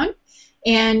going on.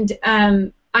 And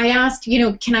I asked, you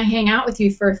know, can I hang out with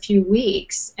you for a few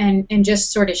weeks and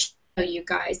just sort of show you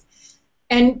guys?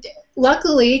 And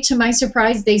luckily, to my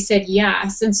surprise, they said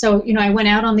yes. And so, you know, I went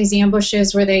out on these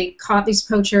ambushes where they caught these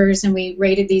poachers and we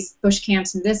raided these bush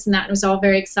camps and this and that. It was all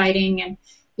very exciting. And,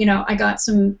 you know, I got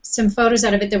some photos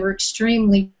out of it that were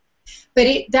extremely, But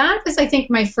that was, I think,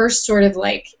 my first sort of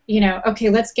like, you know, okay,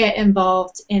 let's get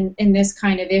involved in this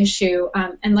kind of issue,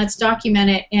 and let's document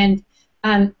it. And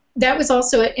that was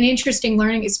also an interesting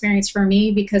learning experience for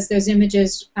me, because those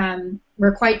images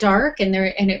were quite dark, and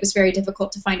it was very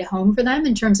difficult to find a home for them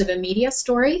in terms of a media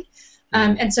story.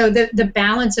 And so the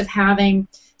balance of having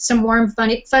some warm,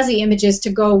 fuzzy images to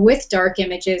go with dark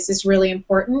images is really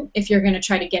important if you're going to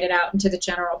try to get it out into the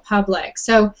general public.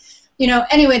 So, you know,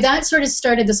 anyway, that sort of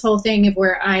started this whole thing of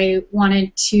where I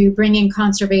wanted to bring in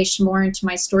conservation more into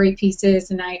my story pieces.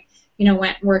 And I, you know,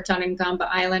 went and worked on Ngamba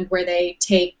Island, where they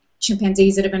take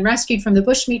chimpanzees that have been rescued from the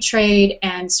bushmeat trade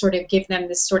and sort of give them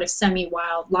this sort of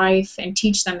semi-wild life and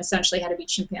teach them essentially how to be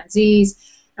chimpanzees,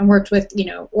 and worked with, you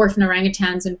know, orphan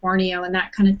orangutans in Borneo and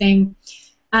that kind of thing.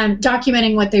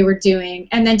 Documenting what they were doing,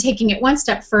 and then taking it one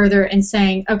step further and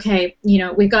saying, okay, you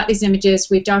know, we've got these images,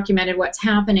 we've documented what's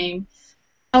happening,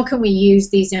 how can we use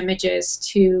these images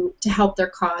to help their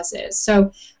causes?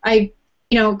 So I,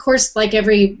 you know, of course, like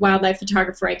every wildlife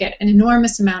photographer, I get an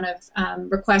enormous amount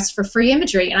of requests for free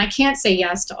imagery, and I can't say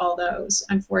yes to all those,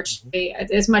 unfortunately,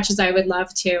 as much as I would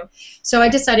love to. So I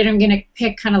decided I'm going to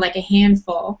pick kind of like a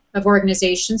handful of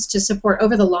organizations to support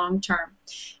over the long term.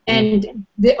 And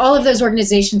all of those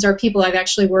organizations are people I've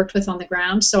actually worked with on the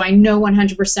ground, so I know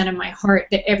 100% in my heart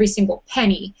that every single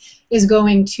penny is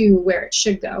going to where it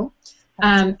should go.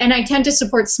 And I tend to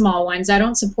support small ones. I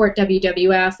don't support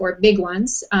WWF or big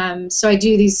ones, so I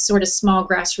do these sort of small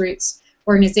grassroots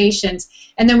organizations.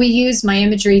 And then we use my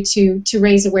imagery to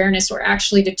raise awareness, or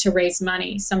actually to raise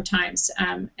money sometimes,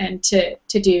 and to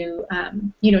do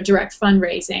you know, direct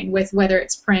fundraising, with whether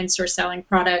it's prints or selling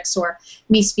products or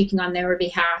me speaking on their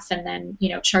behalf, and then, you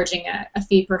know, charging a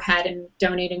fee per head and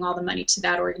donating all the money to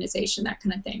that organization, that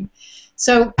kind of thing.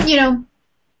 So, you know,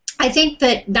 I think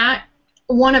that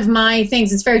one of my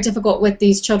things, it's very difficult with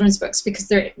these children's books because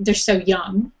they're so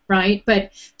young, right?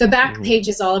 But the back page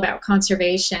is all about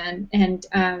conservation, and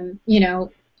you know,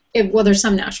 well, there's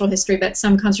some natural history, but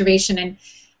some conservation,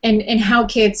 and how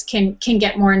kids can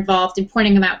get more involved, in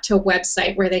pointing them out to a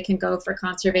website where they can go for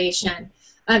conservation.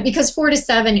 Because 4 to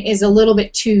 7 is a little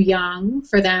bit too young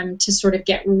for them to sort of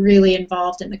get really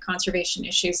involved in the conservation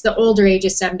issues. The older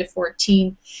ages, 7 to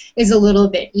 14, is a little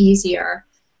bit easier.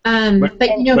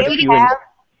 But you know, if you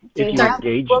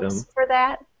engage books them for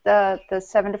that, the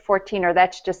 7 to 14, or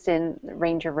that's just in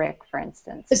Ranger Rick, for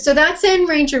instance? So that's in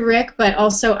Ranger Rick, but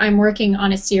also I'm working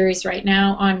on a series right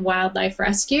now on wildlife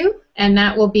rescue, and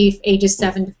that will be ages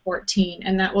 7 to 14,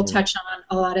 and that will touch on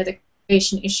a lot of the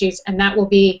conservation issues, and that will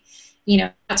be, you know,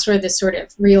 that's where the sort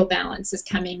of real balance is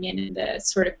coming in the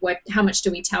sort of how much do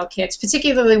we tell kids,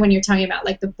 particularly when you're talking about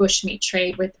like the bushmeat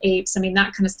trade with apes. I mean,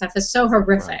 that kind of stuff is so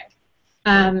horrific.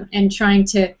 And trying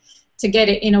to get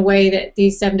it in a way that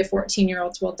these 7 to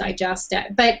 14-year-olds will digest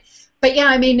it. But yeah,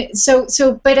 I mean,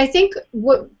 but I think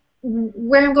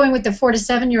where I'm going with the 4 to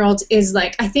 7-year-olds is,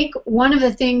 like, I think one of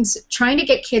the things, trying to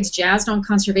get kids jazzed on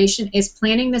conservation is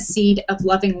planting the seed of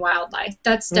loving wildlife.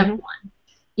 That's step one,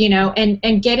 you know,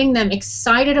 and getting them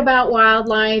excited about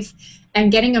wildlife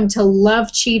and getting them to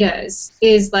love cheetahs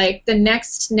is like the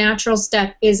next natural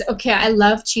step is, okay, I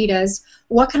love cheetahs.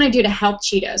 What can I do to help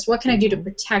cheetahs? What can I do to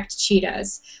protect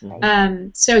cheetahs?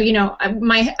 So, you know,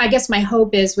 I guess my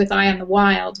hope is with Eye on the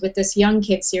Wild, with this young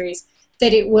kid series,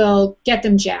 that it will get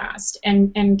them jazzed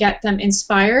and get them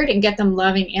inspired and get them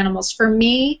loving animals. For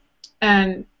me,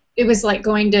 it was like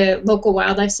going to local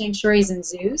wildlife sanctuaries and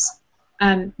zoos.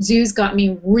 Zoos got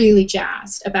me really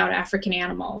jazzed about African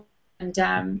animals,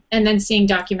 and then seeing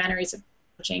documentaries of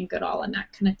Jane Goodall and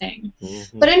that kind of thing.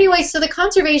 But anyway, so the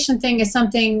conservation thing is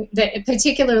something that,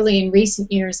 particularly in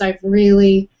recent years, I've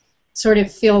really sort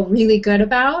of feel really good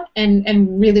about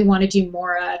and really want to do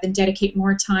more of and dedicate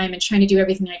more time and trying to do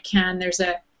everything I can. There's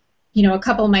a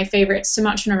couple of my favorites.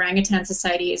 Sumatran Orangutan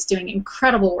Society is doing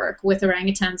incredible work with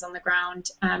orangutans on the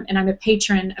ground, and I'm a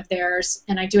patron of theirs,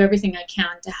 and I do everything I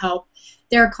can to help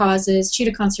their causes.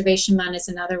 Cheetah Conservation Month is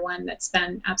another one that's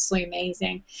been absolutely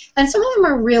amazing. And some of them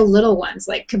are real little ones,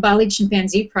 like Kabali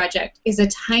Chimpanzee Project is a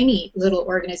tiny little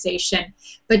organization,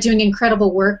 but doing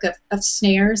incredible work of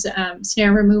snares,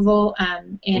 snare removal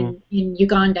in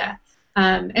Uganda.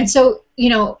 And so, you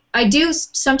know, I do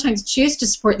sometimes choose to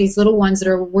support these little ones that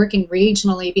are working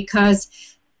regionally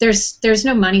because there's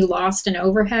no money lost in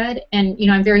overhead. And, you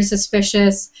know, I'm very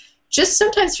suspicious, just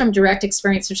sometimes from direct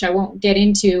experience, which I won't get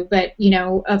into, but, you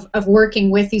know, of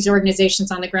working with these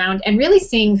organizations on the ground and really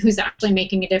seeing who's actually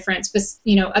making a difference, but,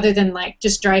 you know, other than like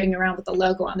just driving around with the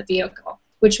logo on the vehicle,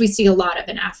 which we see a lot of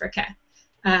in Africa,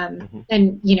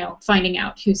 and, you know, finding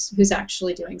out who's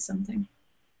actually doing something.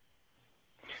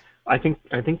 I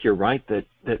think you're right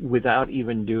that without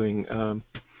even doing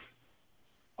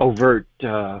overt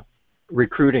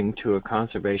recruiting to a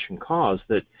conservation cause,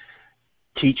 that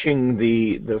teaching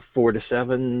the 4 to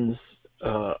 7s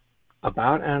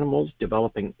about animals,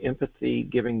 developing empathy,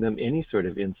 giving them any sort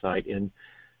of insight in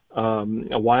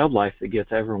a wildlife that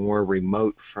gets ever more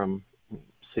remote from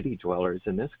city dwellers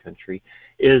in this country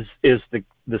is the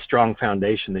strong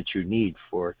foundation that you need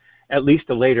for at least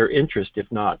a later interest,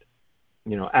 if not,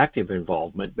 active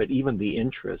involvement, but even the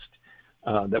interest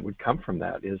that would come from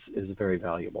that is a very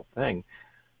valuable thing.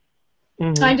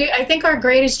 Mm-hmm. I think our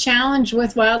greatest challenge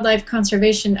with wildlife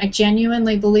conservation, I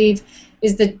genuinely believe,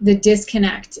 is the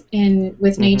disconnect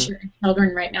with nature and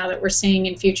children right now that we're seeing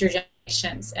in future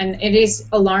generations. And it is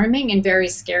alarming and very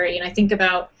scary. And I think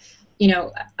about,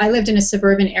 I lived in a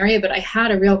suburban area, but I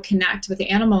had a real connect with the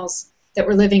animals that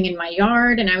were living in my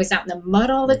yard, and I was out in the mud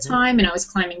all the time, and I was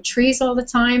climbing trees all the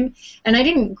time. And I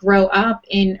didn't grow up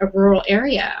in a rural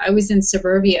area. I was in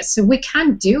suburbia, so we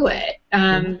can do it.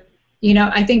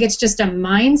 I think it's just a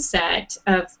mindset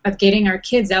of getting our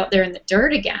kids out there in the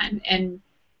dirt again, and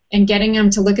getting them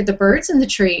to look at the birds in the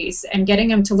trees, and getting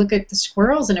them to look at the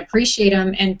squirrels and appreciate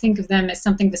them and think of them as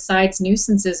something besides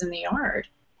nuisances in the yard.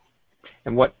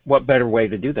 And what better way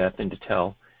to do that than to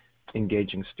tell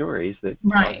engaging stories that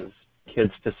causes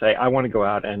kids to say, I want to go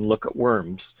out and look at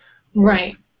worms.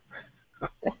 Right.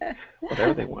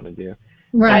 Whatever they want to do.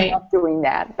 Right. I'm not doing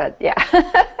that, but yeah,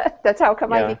 that's how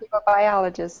come I became a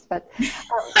biologist. But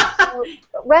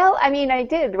well, I mean, I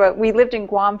did. We lived in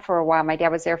Guam for a while. My dad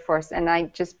was Air Force, and I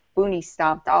just boonie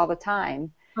stomped all the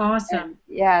time. Awesome.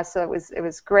 And, so it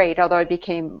was great. Although I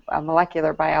became a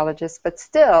molecular biologist, but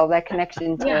still, that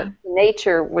connection to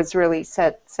nature was really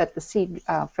set the seed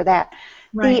for that.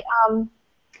 Right.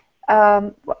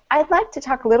 I'd like to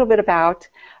talk a little bit about.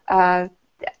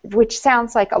 Which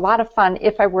sounds like a lot of fun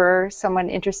if I were someone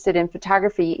interested in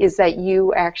photography, is that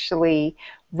you actually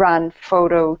run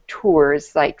photo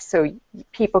tours, so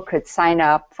people could sign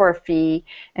up for a fee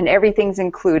and everything's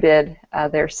included,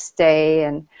 their stay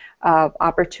and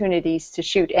opportunities to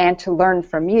shoot and to learn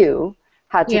from you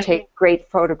how to take great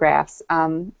photographs.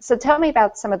 So tell me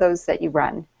about some of those that you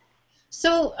run.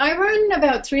 So I run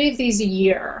about 3 of these a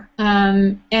year,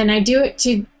 and I do it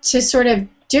to sort of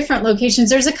different locations.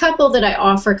 There's a couple that I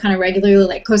offer kind of regularly,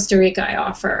 like Costa Rica I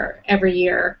offer every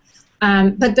year.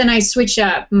 But then I switch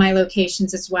up my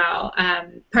locations as well,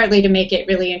 partly to make it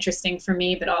really interesting for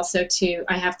me, but also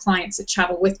I have clients that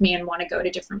travel with me and want to go to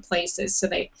different places. So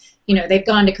they've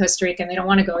gone to Costa Rica and they don't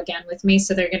want to go again with me,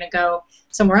 so they're going to go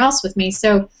somewhere else with me.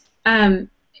 So,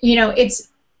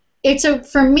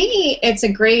 for me, it's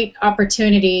a great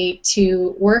opportunity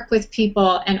to work with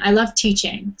people, and I love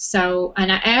teaching.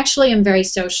 And I actually am very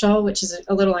social, which is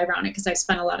a little ironic because I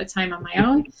spent a lot of time on my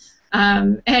own.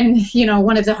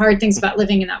 One of the hard things about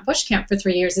living in that bush camp for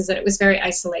 3 years is that it was very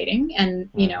isolating, and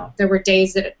there were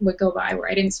days that would go by where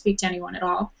I didn't speak to anyone at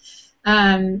all.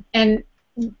 And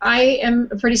I am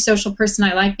a pretty social person.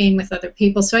 I like being with other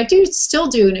people, so I still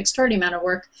do an extraordinary amount of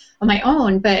work on my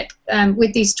own, but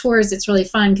with these tours it's really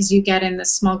fun because you get in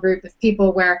this small group of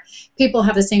people where people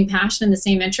have the same passion and the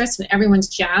same interest, and everyone's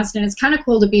jazzed, and it's kind of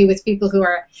cool to be with people who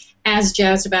are as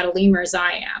jazzed about a lemur as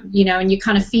I am, and you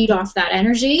kind of feed off that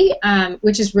energy,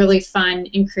 which is really fun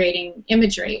in creating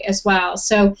imagery as well.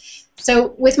 So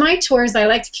with my tours, I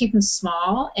like to keep them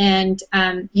small, and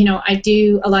I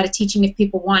do a lot of teaching if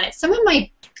people want it. Some of my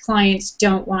clients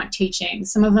don't want teaching.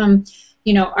 Some of them,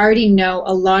 already know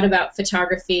a lot about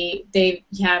photography. They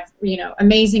have,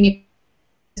 amazing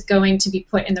is going to be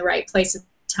put in the right place at the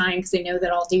time because they know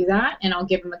that I'll do that, and I'll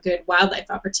give them a good wildlife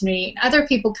opportunity. And other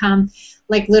people come,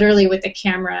 like literally with the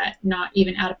camera, not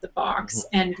even out of the box,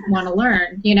 and want to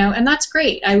learn, and that's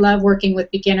great. I love working with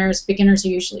beginners. Beginners are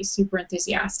usually super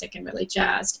enthusiastic and really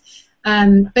jazzed.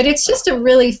 But it's just a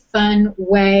really fun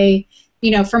way,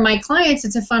 for my clients,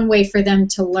 it's a fun way for them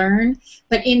to learn,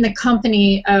 but in the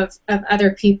company of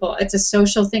other people. It's a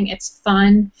social thing. It's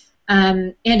fun.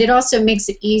 And it also makes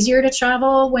it easier to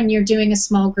travel when you're doing a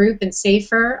small group, and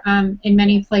safer in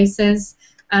many places.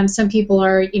 Some people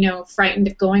are, frightened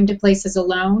of going to places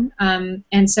alone.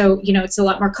 And so, it's a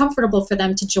lot more comfortable for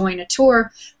them to join a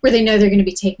tour where they know they're going to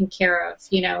be taken care of,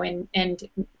 and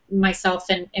myself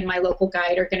and my local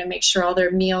guide are going to make sure all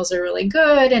their meals are really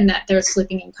good and that they're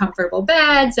sleeping in comfortable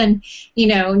beds, and,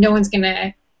 no one's going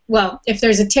to, well, if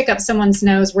there's a tick up someone's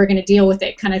nose, we're going to deal with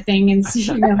it, kind of thing. And,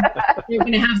 you're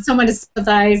going to have someone to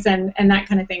sympathize and that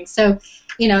kind of thing. So,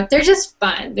 they're just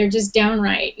fun. They're just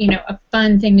downright, a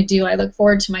fun thing to do. I look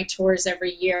forward to my tours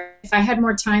every year. If I had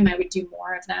more time, I would do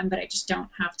more of them, but I just don't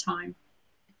have time.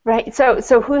 Right.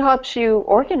 So who helps you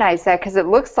organize that? Because it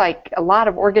looks like a lot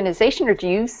of organization. Or do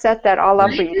you set that all up,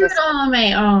 I or you do it just? all on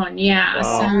my own, yeah. So,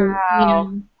 Wow.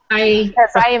 Wow. I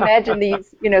Because I imagine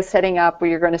these, setting up where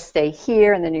you're going to stay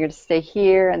here, and then you're going to stay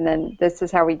here, and then this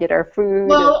is how we get our food. And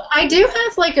Well, I do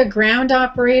have like a ground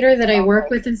operator that I work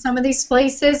okay. with in some of these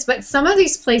places, but some of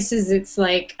these places it's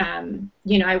like,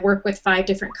 I work with 5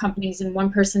 different companies, and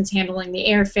one person's handling the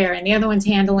airfare, and the other one's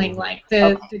handling like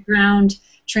Okay. the ground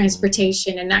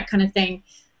transportation and that kind of thing.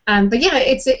 But yeah,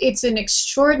 it's an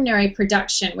extraordinary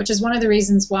production, which is one of the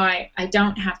reasons why I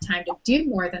don't have time to do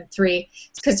more than 3,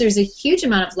 because there's a huge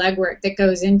amount of legwork that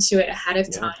goes into it ahead of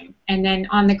Yeah. time, and then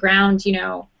on the ground,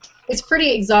 it's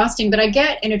pretty exhausting, but I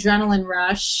get an adrenaline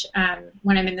rush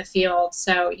when I'm in the field.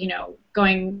 So,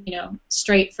 going,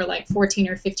 straight for like 14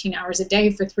 or 15 hours a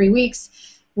day for 3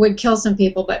 weeks would kill some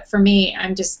people. But for me,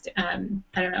 I'm just, I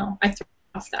don't know, I throw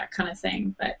off that kind of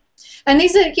thing. And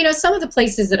these are, some of the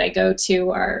places that I go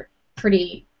to are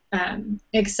pretty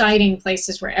exciting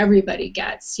places where everybody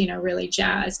gets, really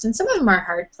jazzed. And some of them are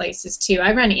hard places too.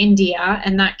 I run India,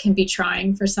 and that can be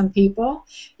trying for some people.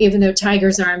 Even though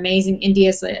tigers are amazing, India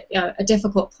is a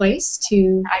difficult place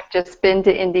to. I've just been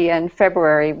to India in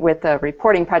February with a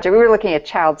reporting project. We were looking at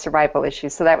child survival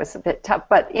issues, so that was a bit tough.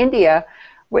 But India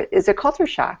is a culture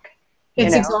shock.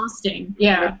 It's exhausting.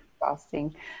 Yeah. It's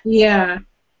exhausting. Yeah.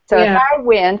 So if Yeah. I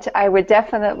went, I would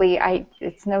definitely,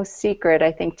 it's no secret,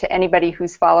 I think, to anybody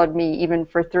who's followed me even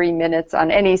for 3 minutes on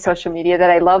any social media that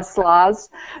I love sloths.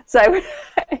 So I would,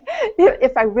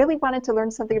 if I really wanted to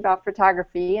learn something about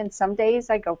photography, and some days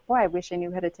I go, boy, I wish I knew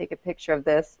how to take a picture of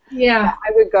this. Yeah.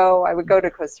 I would go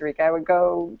to Costa Rica. I would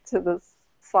go to the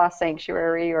sloth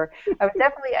sanctuary, or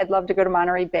I'd love to go to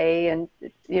Monterey Bay and,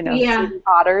 see the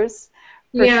otters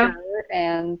for sure.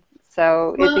 And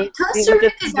so well, Costa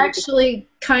Rica is actually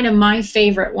kind of my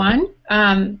favorite one,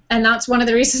 and that's one of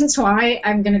the reasons why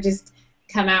I'm going to just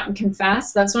come out and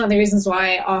confess. That's one of the reasons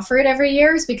why I offer it every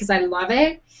year, is because I love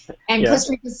it. And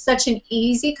Costa Rica is such an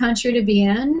easy country to be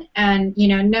in, and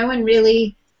no one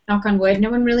really, knock on wood, no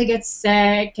one really gets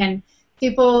sick, and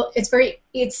people,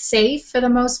 it's safe for the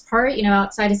most part.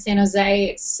 Outside of San Jose,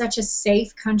 it's such a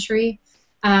safe country.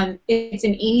 It's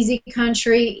an easy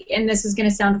country, and this is going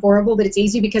to sound horrible, but it's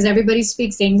easy because everybody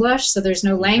speaks English, so there's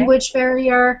no language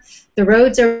barrier. The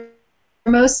roads are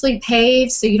mostly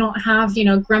paved, so you don't have,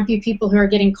 grumpy people who are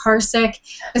getting car sick.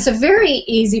 It's a very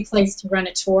easy place to run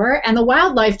a tour, and the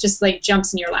wildlife just like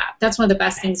jumps in your lap. That's one of the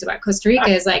best things about Costa Rica,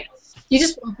 is like you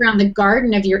just walk around the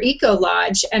garden of your eco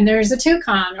lodge, and there's a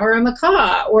toucan or a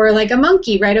macaw or like a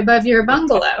monkey right above your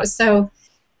bungalow. So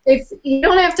you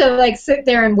don't have to like sit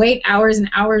there and wait hours and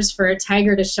hours for a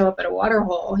tiger to show up at a water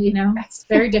hole. It's a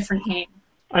very different game.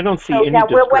 I don't see any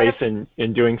disgrace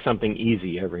in doing something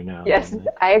easy every now and then. Yes,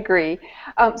 I agree.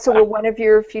 So will one of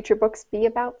your future books be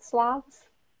about sloths?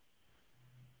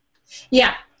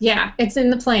 Yeah, it's in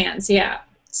the plans, yeah.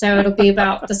 So it'll be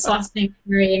about the sloth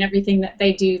sanctuary and everything that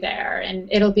they do there, and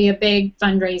it'll be a big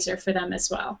fundraiser for them as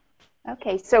well.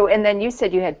 Okay, so and then you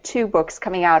said you had 2 books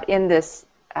coming out in this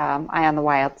Eye on the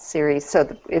Wild series. So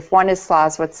if one is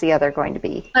sloths, what's the other going to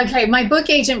be? Okay, my book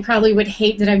agent probably would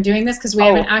hate that I'm doing this because we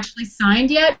haven't actually signed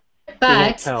yet,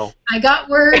 but I got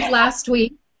word last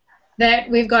week that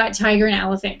we've got tiger and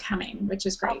elephant coming, which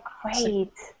is great.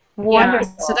 Great.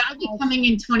 Wonderful. Yeah, so that'll be coming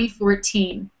in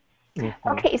 2014. Mm-hmm.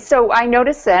 Okay, so I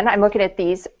noticed then, I'm looking at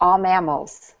these, all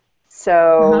mammals.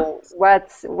 So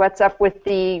what's up with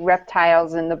the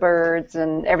reptiles and the birds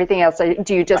and everything else?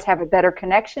 Do you just have a better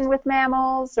connection with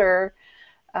mammals, or?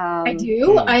 I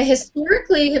do. I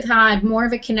historically have had more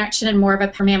of a connection and more of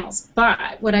a for mammals.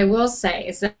 But what I will say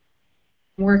is that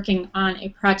I'm working on a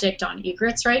project on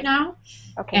egrets right now.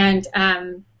 Okay. And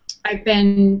I've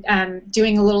been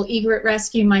doing a little egret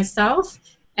rescue myself,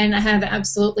 and I have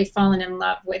absolutely fallen in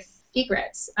love with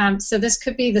egrets. So this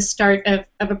could be the start of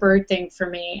a bird thing for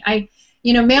me.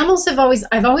 Mammals I've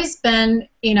always been,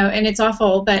 and it's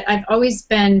awful, but I've always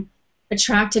been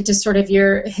attracted to sort of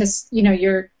your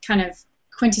kind of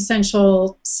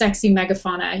quintessential sexy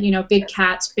megafauna, big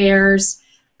cats, bears,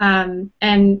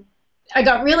 and I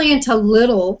got really into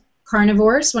little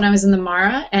carnivores when I was in the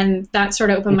Mara, and that sort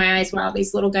of opened my eyes. Wow,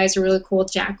 these little guys are really cool,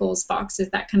 jackals, foxes,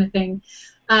 that kind of thing.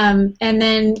 And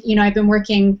then, I've been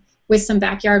working with some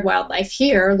backyard wildlife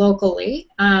here locally,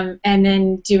 and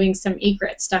then doing some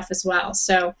egret stuff as well.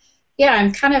 So, yeah,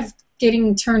 I'm kind of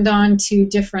getting turned on to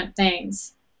different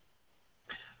things.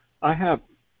 I have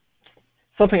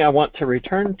something I want to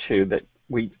return to that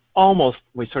we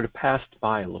sort of passed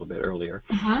by a little bit earlier.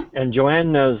 And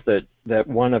Joanne knows that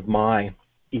one of my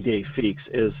idée fixe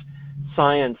is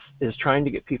science is trying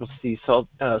to get people to see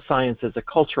science as a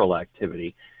cultural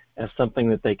activity. as something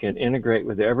that they can integrate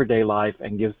with their everyday life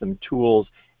and gives them tools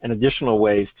and additional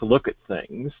ways to look at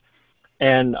things.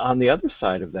 And on the other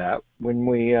side of that, when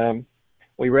we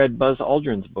read Buzz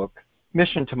Aldrin's book,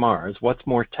 Mission to Mars, what's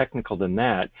more technical than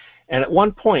that? And at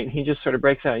one point, he just sort of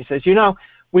breaks out. He says, you know,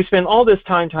 we spend all this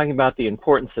time talking about the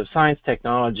importance of science,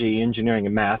 technology, engineering,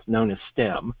 and math, known as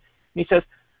STEM. And he says,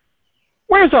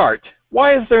 where's art?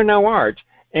 Why is there no art?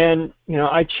 And, you know,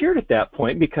 I cheered at that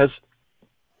point because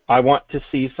I want to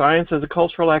see science as a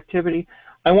cultural activity.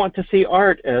 I want to see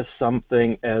art as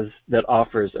something that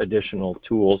offers additional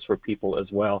tools for people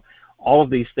as well. All of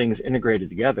these things integrated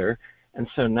together. And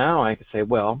so now I can say,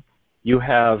 well, you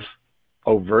have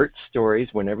overt stories.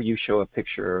 Whenever you show a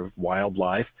picture of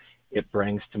wildlife, it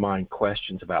brings to mind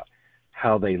questions about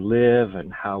how they live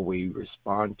and how we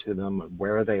respond to them and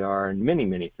where they are and many,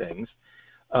 many things.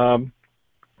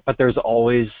 But there's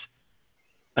always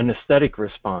an aesthetic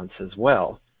response as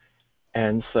well.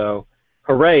 And so,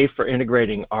 hooray for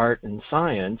integrating art and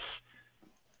science.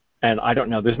 And I don't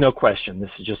know, there's no question,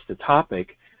 this is just the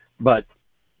topic, but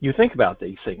you think about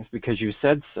these things because you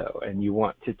said so, and you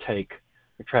want to take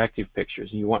attractive pictures,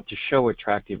 and you want to show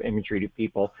attractive imagery to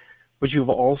people, but you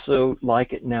also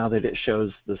like it now that it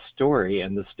shows the story,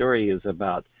 and the story is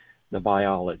about the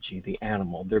biology, the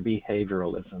animal, their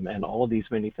behavioralism, and all of these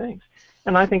many things.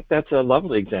 And I think that's a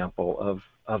lovely example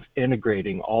of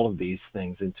integrating all of these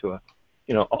things into a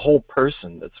whole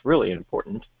person that's really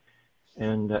important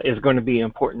and is going to be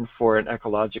important for an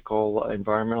ecological,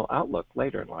 environmental outlook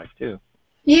later in life too.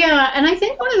 Yeah, and I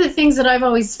think one of the things that I've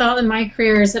always felt in my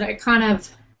career is that I kind of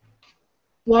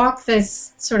walk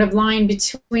this sort of line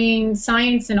between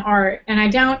science and art. And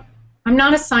I'm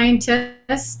not a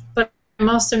scientist, but I'm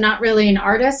also not really an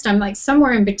artist. I'm like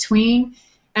somewhere in between.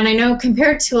 And I know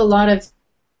compared to a lot of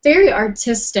very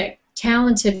artistic,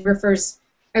 talented photographers,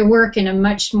 I work in a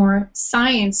much more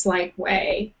science-like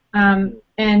way. And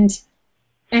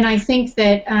I think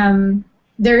that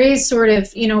there is sort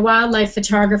of, wildlife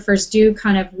photographers do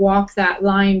kind of walk that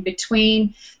line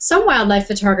between. Some wildlife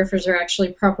photographers are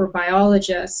actually proper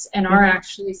biologists and are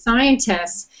actually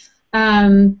scientists.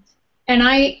 And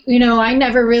I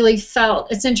never really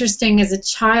felt, it's interesting, as a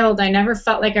child, I never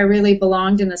felt like I really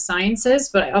belonged in the sciences,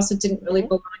 but I also didn't really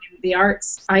belong in the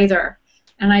arts either.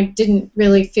 And I didn't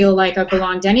really feel like I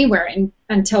belonged anywhere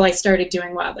until I started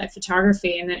doing wildlife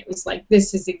photography. And then it was like,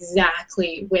 this is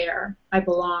exactly where I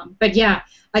belong. But yeah,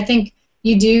 I think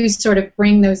you do sort of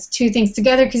bring those two things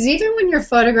together, because even when you're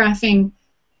photographing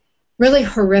really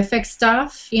horrific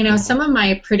stuff, some of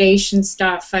my predation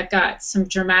stuff, I've got some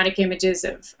dramatic images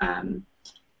of,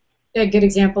 a good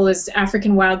example is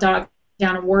African wild dog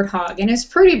down a warthog, and it's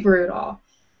pretty brutal.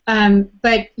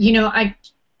 But, I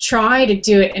try to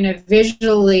do it in a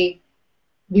visually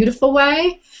beautiful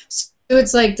way. So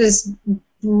it's like this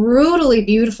brutally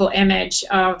beautiful image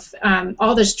of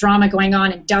all this drama going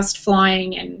on and dust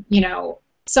flying and,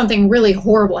 something really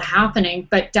horrible happening,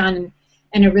 but done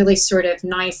in a really sort of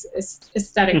nice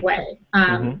aesthetic way.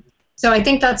 So I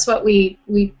think that's what we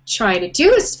try to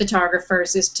do as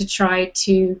photographers, is to try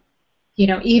to,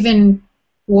 even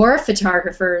war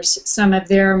photographers, some of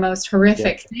their most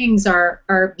horrific things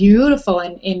are beautiful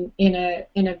in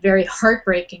a very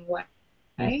heartbreaking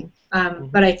way.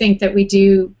 But I think that we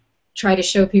do try to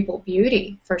show people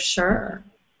beauty for sure,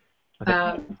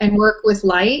 and work with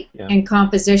light and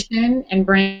composition and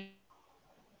bring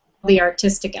the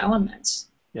artistic elements.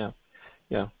 Yeah,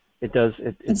 it does.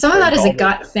 And some of that is a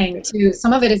gut thing too.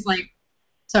 Some of it is like,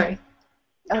 sorry.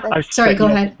 Sorry, go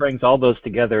ahead. It brings all those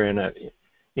together in a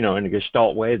in a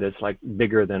gestalt way that's like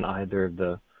bigger than either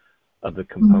of the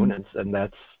components, and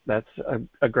that's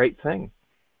a great thing.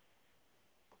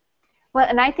 Well,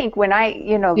 and I think when I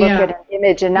look at an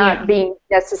image and not being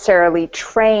necessarily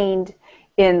trained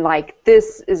in like,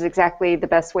 this is exactly the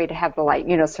best way to have the light,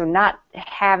 so not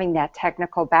having that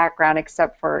technical background,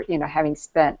 except for having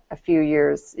spent a few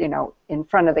years in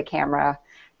front of the camera,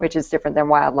 which is different than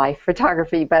wildlife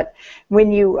photography. But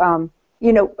when you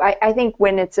I think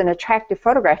when it's an attractive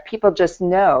photograph, people just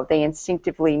know, they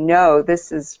instinctively know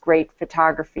this is great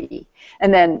photography.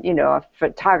 And then, a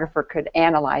photographer could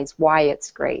analyze why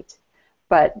it's great.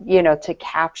 But, to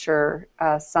capture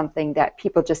something that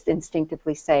people just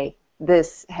instinctively say,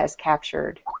 this has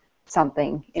captured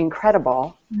something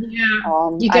incredible.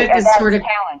 Yeah, you get this sort of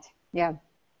talent. Yeah.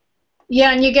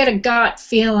 Yeah, and you get a gut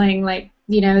feeling like,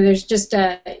 there's just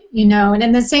a, and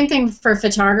then the same thing for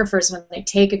photographers when they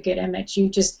take a good image. You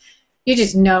just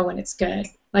know when it's good.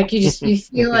 Like you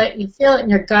feel it. You feel it in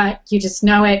your gut. You just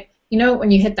know it. You know it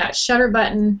when you hit that shutter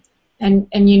button, and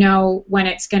you know when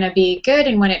it's going to be good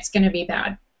and when it's going to be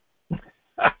bad.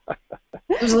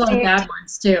 There's a lot of bad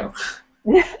ones too.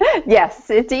 Yes.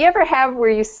 Do you ever have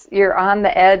where you're on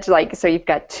the edge, like, so you've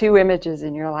got two images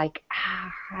and you're like,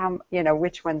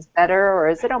 which one's better, or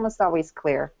is it almost always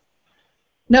clear?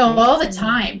 No, all the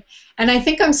time. And I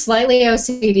think I'm slightly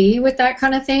OCD with that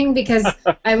kind of thing, because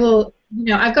I will,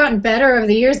 I've gotten better over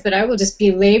the years, but I will just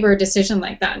belabor a decision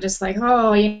like that, just like,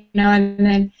 and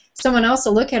then someone else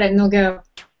will look at it and they'll go,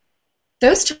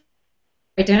 those two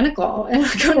are identical. And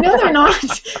I go, no, they're not.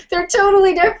 They're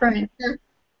totally different.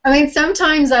 I mean,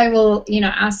 sometimes I will,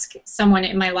 ask someone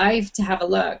in my life to have a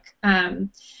look. And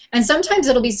sometimes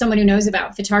it'll be someone who knows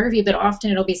about photography, but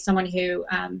often it'll be someone who,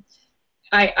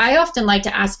 I often like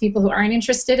to ask people who aren't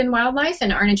interested in wildlife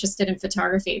and aren't interested in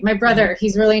photography. My brother,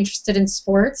 he's really interested in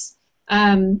sports.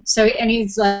 And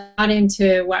he's not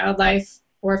into wildlife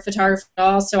or photography at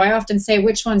all. So I often say,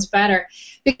 which one's better?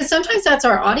 Because sometimes that's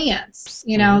our audience.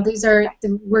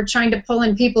 We're trying to pull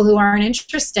in people who aren't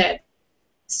interested.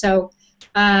 So,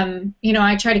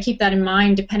 I try to keep that in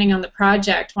mind depending on the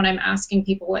project when I'm asking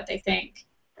people what they think.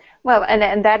 Well,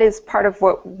 and that is part of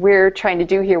what we're trying to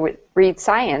do here with Read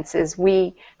Science, is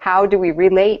how do we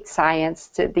relate science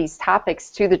to these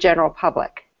topics to the general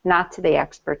public, not to the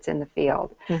experts in the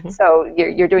field. Mm-hmm. So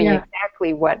you're doing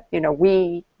exactly what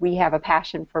we have a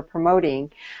passion for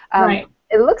promoting. Right.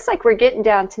 It looks like we're getting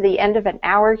down to the end of an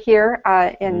hour here,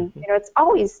 and it's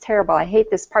always terrible. I hate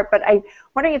this part, but I'm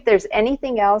wondering if there's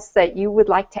anything else that you would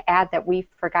like to add that we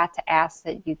forgot to ask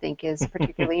that you think is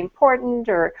particularly important,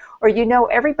 or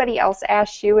everybody else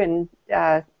asked you and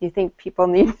you think people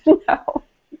need to know.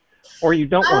 Or you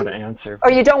don't want to answer.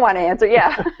 Or you don't want to answer,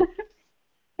 yeah.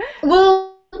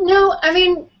 Well, no, I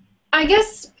mean, I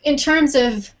guess in terms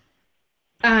of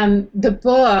the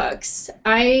books,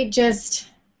 I just...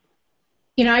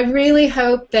 I really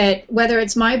hope that whether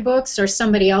it's my books or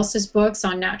somebody else's books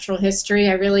on natural history,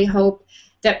 I really hope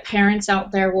that parents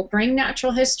out there will bring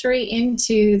natural history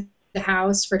into the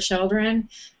house for children,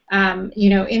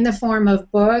 in the form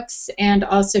of books, and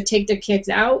also take their kids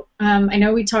out. I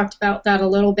know we talked about that a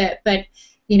little bit, but,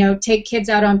 take kids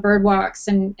out on bird walks,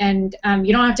 and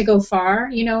you don't have to go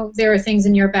far. There are things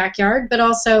in your backyard, but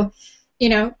also,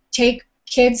 take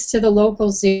kids to the local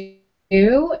zoo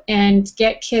and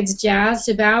get kids jazzed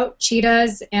about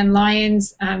cheetahs and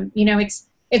lions.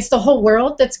 It's the whole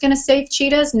world that's going to save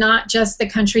cheetahs, not just the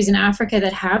countries in Africa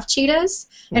that have cheetahs.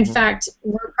 Mm-hmm. In fact,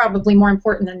 we're probably more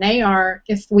important than they are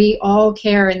if we all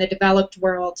care in the developed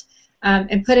world,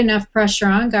 and put enough pressure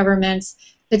on governments,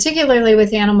 particularly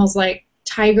with animals like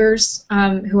tigers,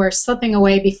 who are slipping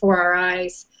away before our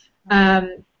eyes,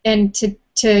 and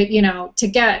to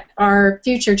get our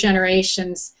future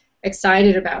generations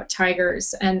excited about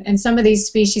tigers and some of these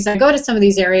species. I go to some of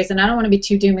these areas, and I don't want to be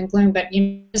too doom and gloom, but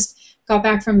just got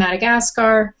back from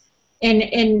Madagascar, and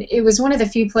it was one of the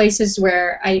few places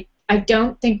where I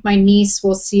don't think my niece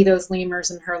will see those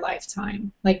lemurs in her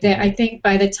lifetime. I think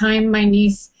by the time my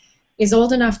niece is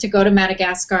old enough to go to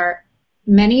Madagascar,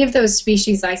 many of those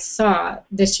species I saw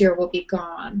this year will be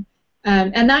gone,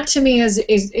 and that to me is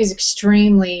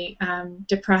extremely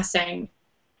depressing.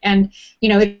 And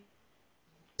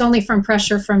only from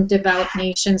pressure from developed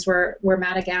nations where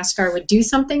Madagascar would do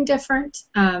something different,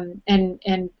 and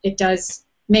it does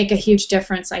make a huge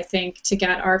difference, I think, to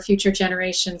get our future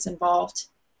generations involved.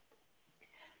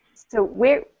 So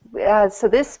so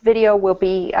this video will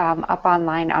be up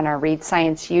online on our Read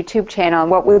Science YouTube channel, and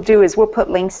what we'll do is we'll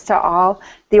put links to all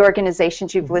the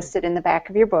organizations you've listed in the back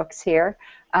of your books here,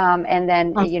 and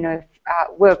then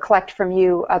we'll collect from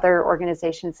you other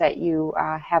organizations that you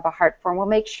have a heart for, and we'll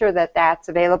make sure that that's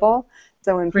available.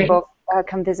 So when people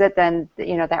come visit, then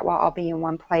that will all be in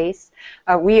one place.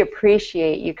 We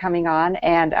appreciate you coming on,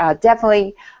 and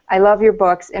definitely I love your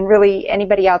books. And really,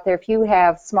 anybody out there, if you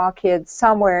have small kids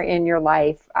somewhere in your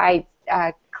life, I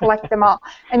collect them all.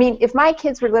 I mean, if my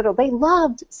kids were little, they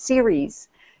loved series,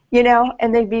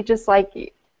 and they'd be just like,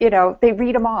 they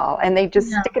read them all, and they just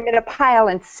stick them in a pile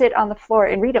and sit on the floor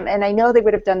and read them. And I know they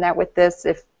would have done that with this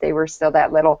if they were still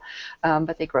that little,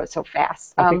 but they grow so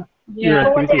fast.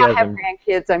 Your one day I'll have enthusiasm,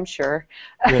 grandkids, I'm sure.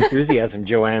 your enthusiasm,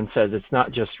 Joanne, says it's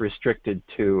not just restricted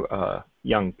to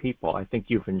young people. I think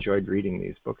you've enjoyed reading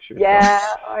these books yourself. Yeah,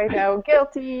 I know,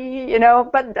 guilty,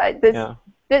 but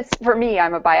this, for me,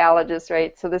 I'm a biologist,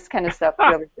 right? So this kind of stuff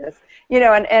really is,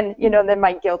 and then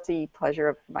my guilty pleasure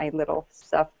of my little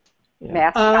stuff.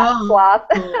 Yeah. Sloth.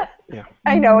 Yeah.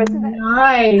 I know, isn't it?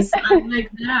 Nice. I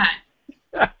like that.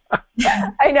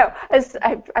 I know.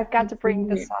 I've got to bring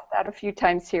the sloth out a few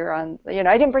times here on.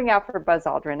 I didn't bring out for Buzz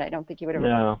Aldrin. I don't think he would have.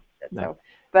 No. So,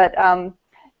 but I'm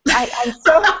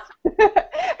so.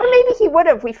 Or maybe he would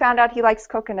have. We found out he likes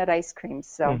coconut ice cream.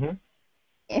 So.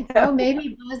 You know? Oh,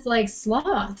 maybe Buzz likes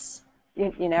sloths.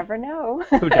 You never know.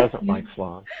 Who doesn't like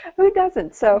sloths? Who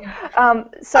doesn't? So,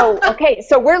 okay,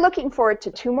 so we're looking forward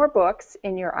to 2 more books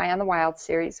in your Eye on the Wild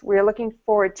series. We're looking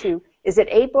forward to, is it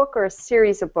a book or a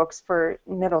series of books for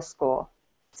middle school,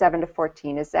 7 to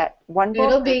 14? Is that one book?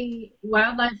 It'll be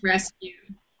Wildlife Rescue.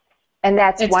 And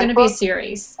that's It's one going to book? be a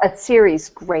series. A series,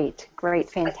 great,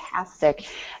 fantastic.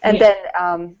 And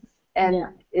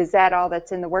then, is that all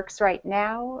that's in the works right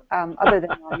now, other than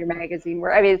all your magazine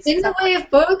work? I mean, it's in the way of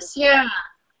books, yeah.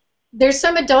 There's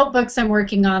some adult books I'm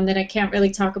working on that I can't really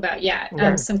talk about yet.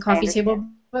 Some coffee table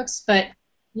books, but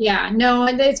yeah, no,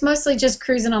 it's mostly just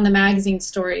cruising on the magazine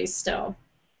stories still.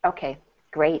 Okay,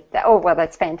 great. Oh, well,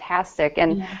 that's fantastic.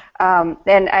 And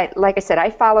like I said, I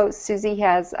follow, Suzi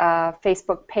has a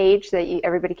Facebook page that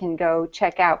everybody can go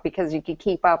check out, because you can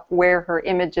keep up where her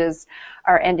images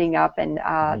are ending up, and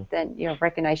then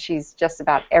recognize she's just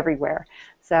about everywhere.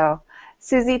 So,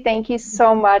 Suzi, thank you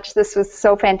so much. This was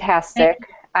so fantastic.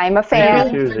 I'm a fan.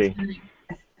 Thank you, Suzi.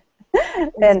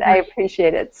 And I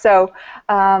appreciate it. So,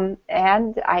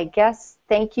 and I guess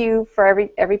thank you for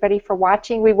everybody for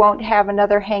watching. We won't have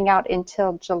another hangout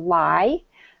until July,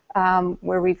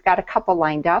 where we've got a couple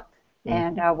lined up,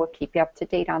 and we'll keep you up to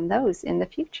date on those in the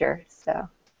future. So,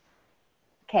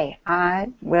 okay, I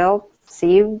will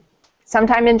see you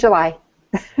sometime in July.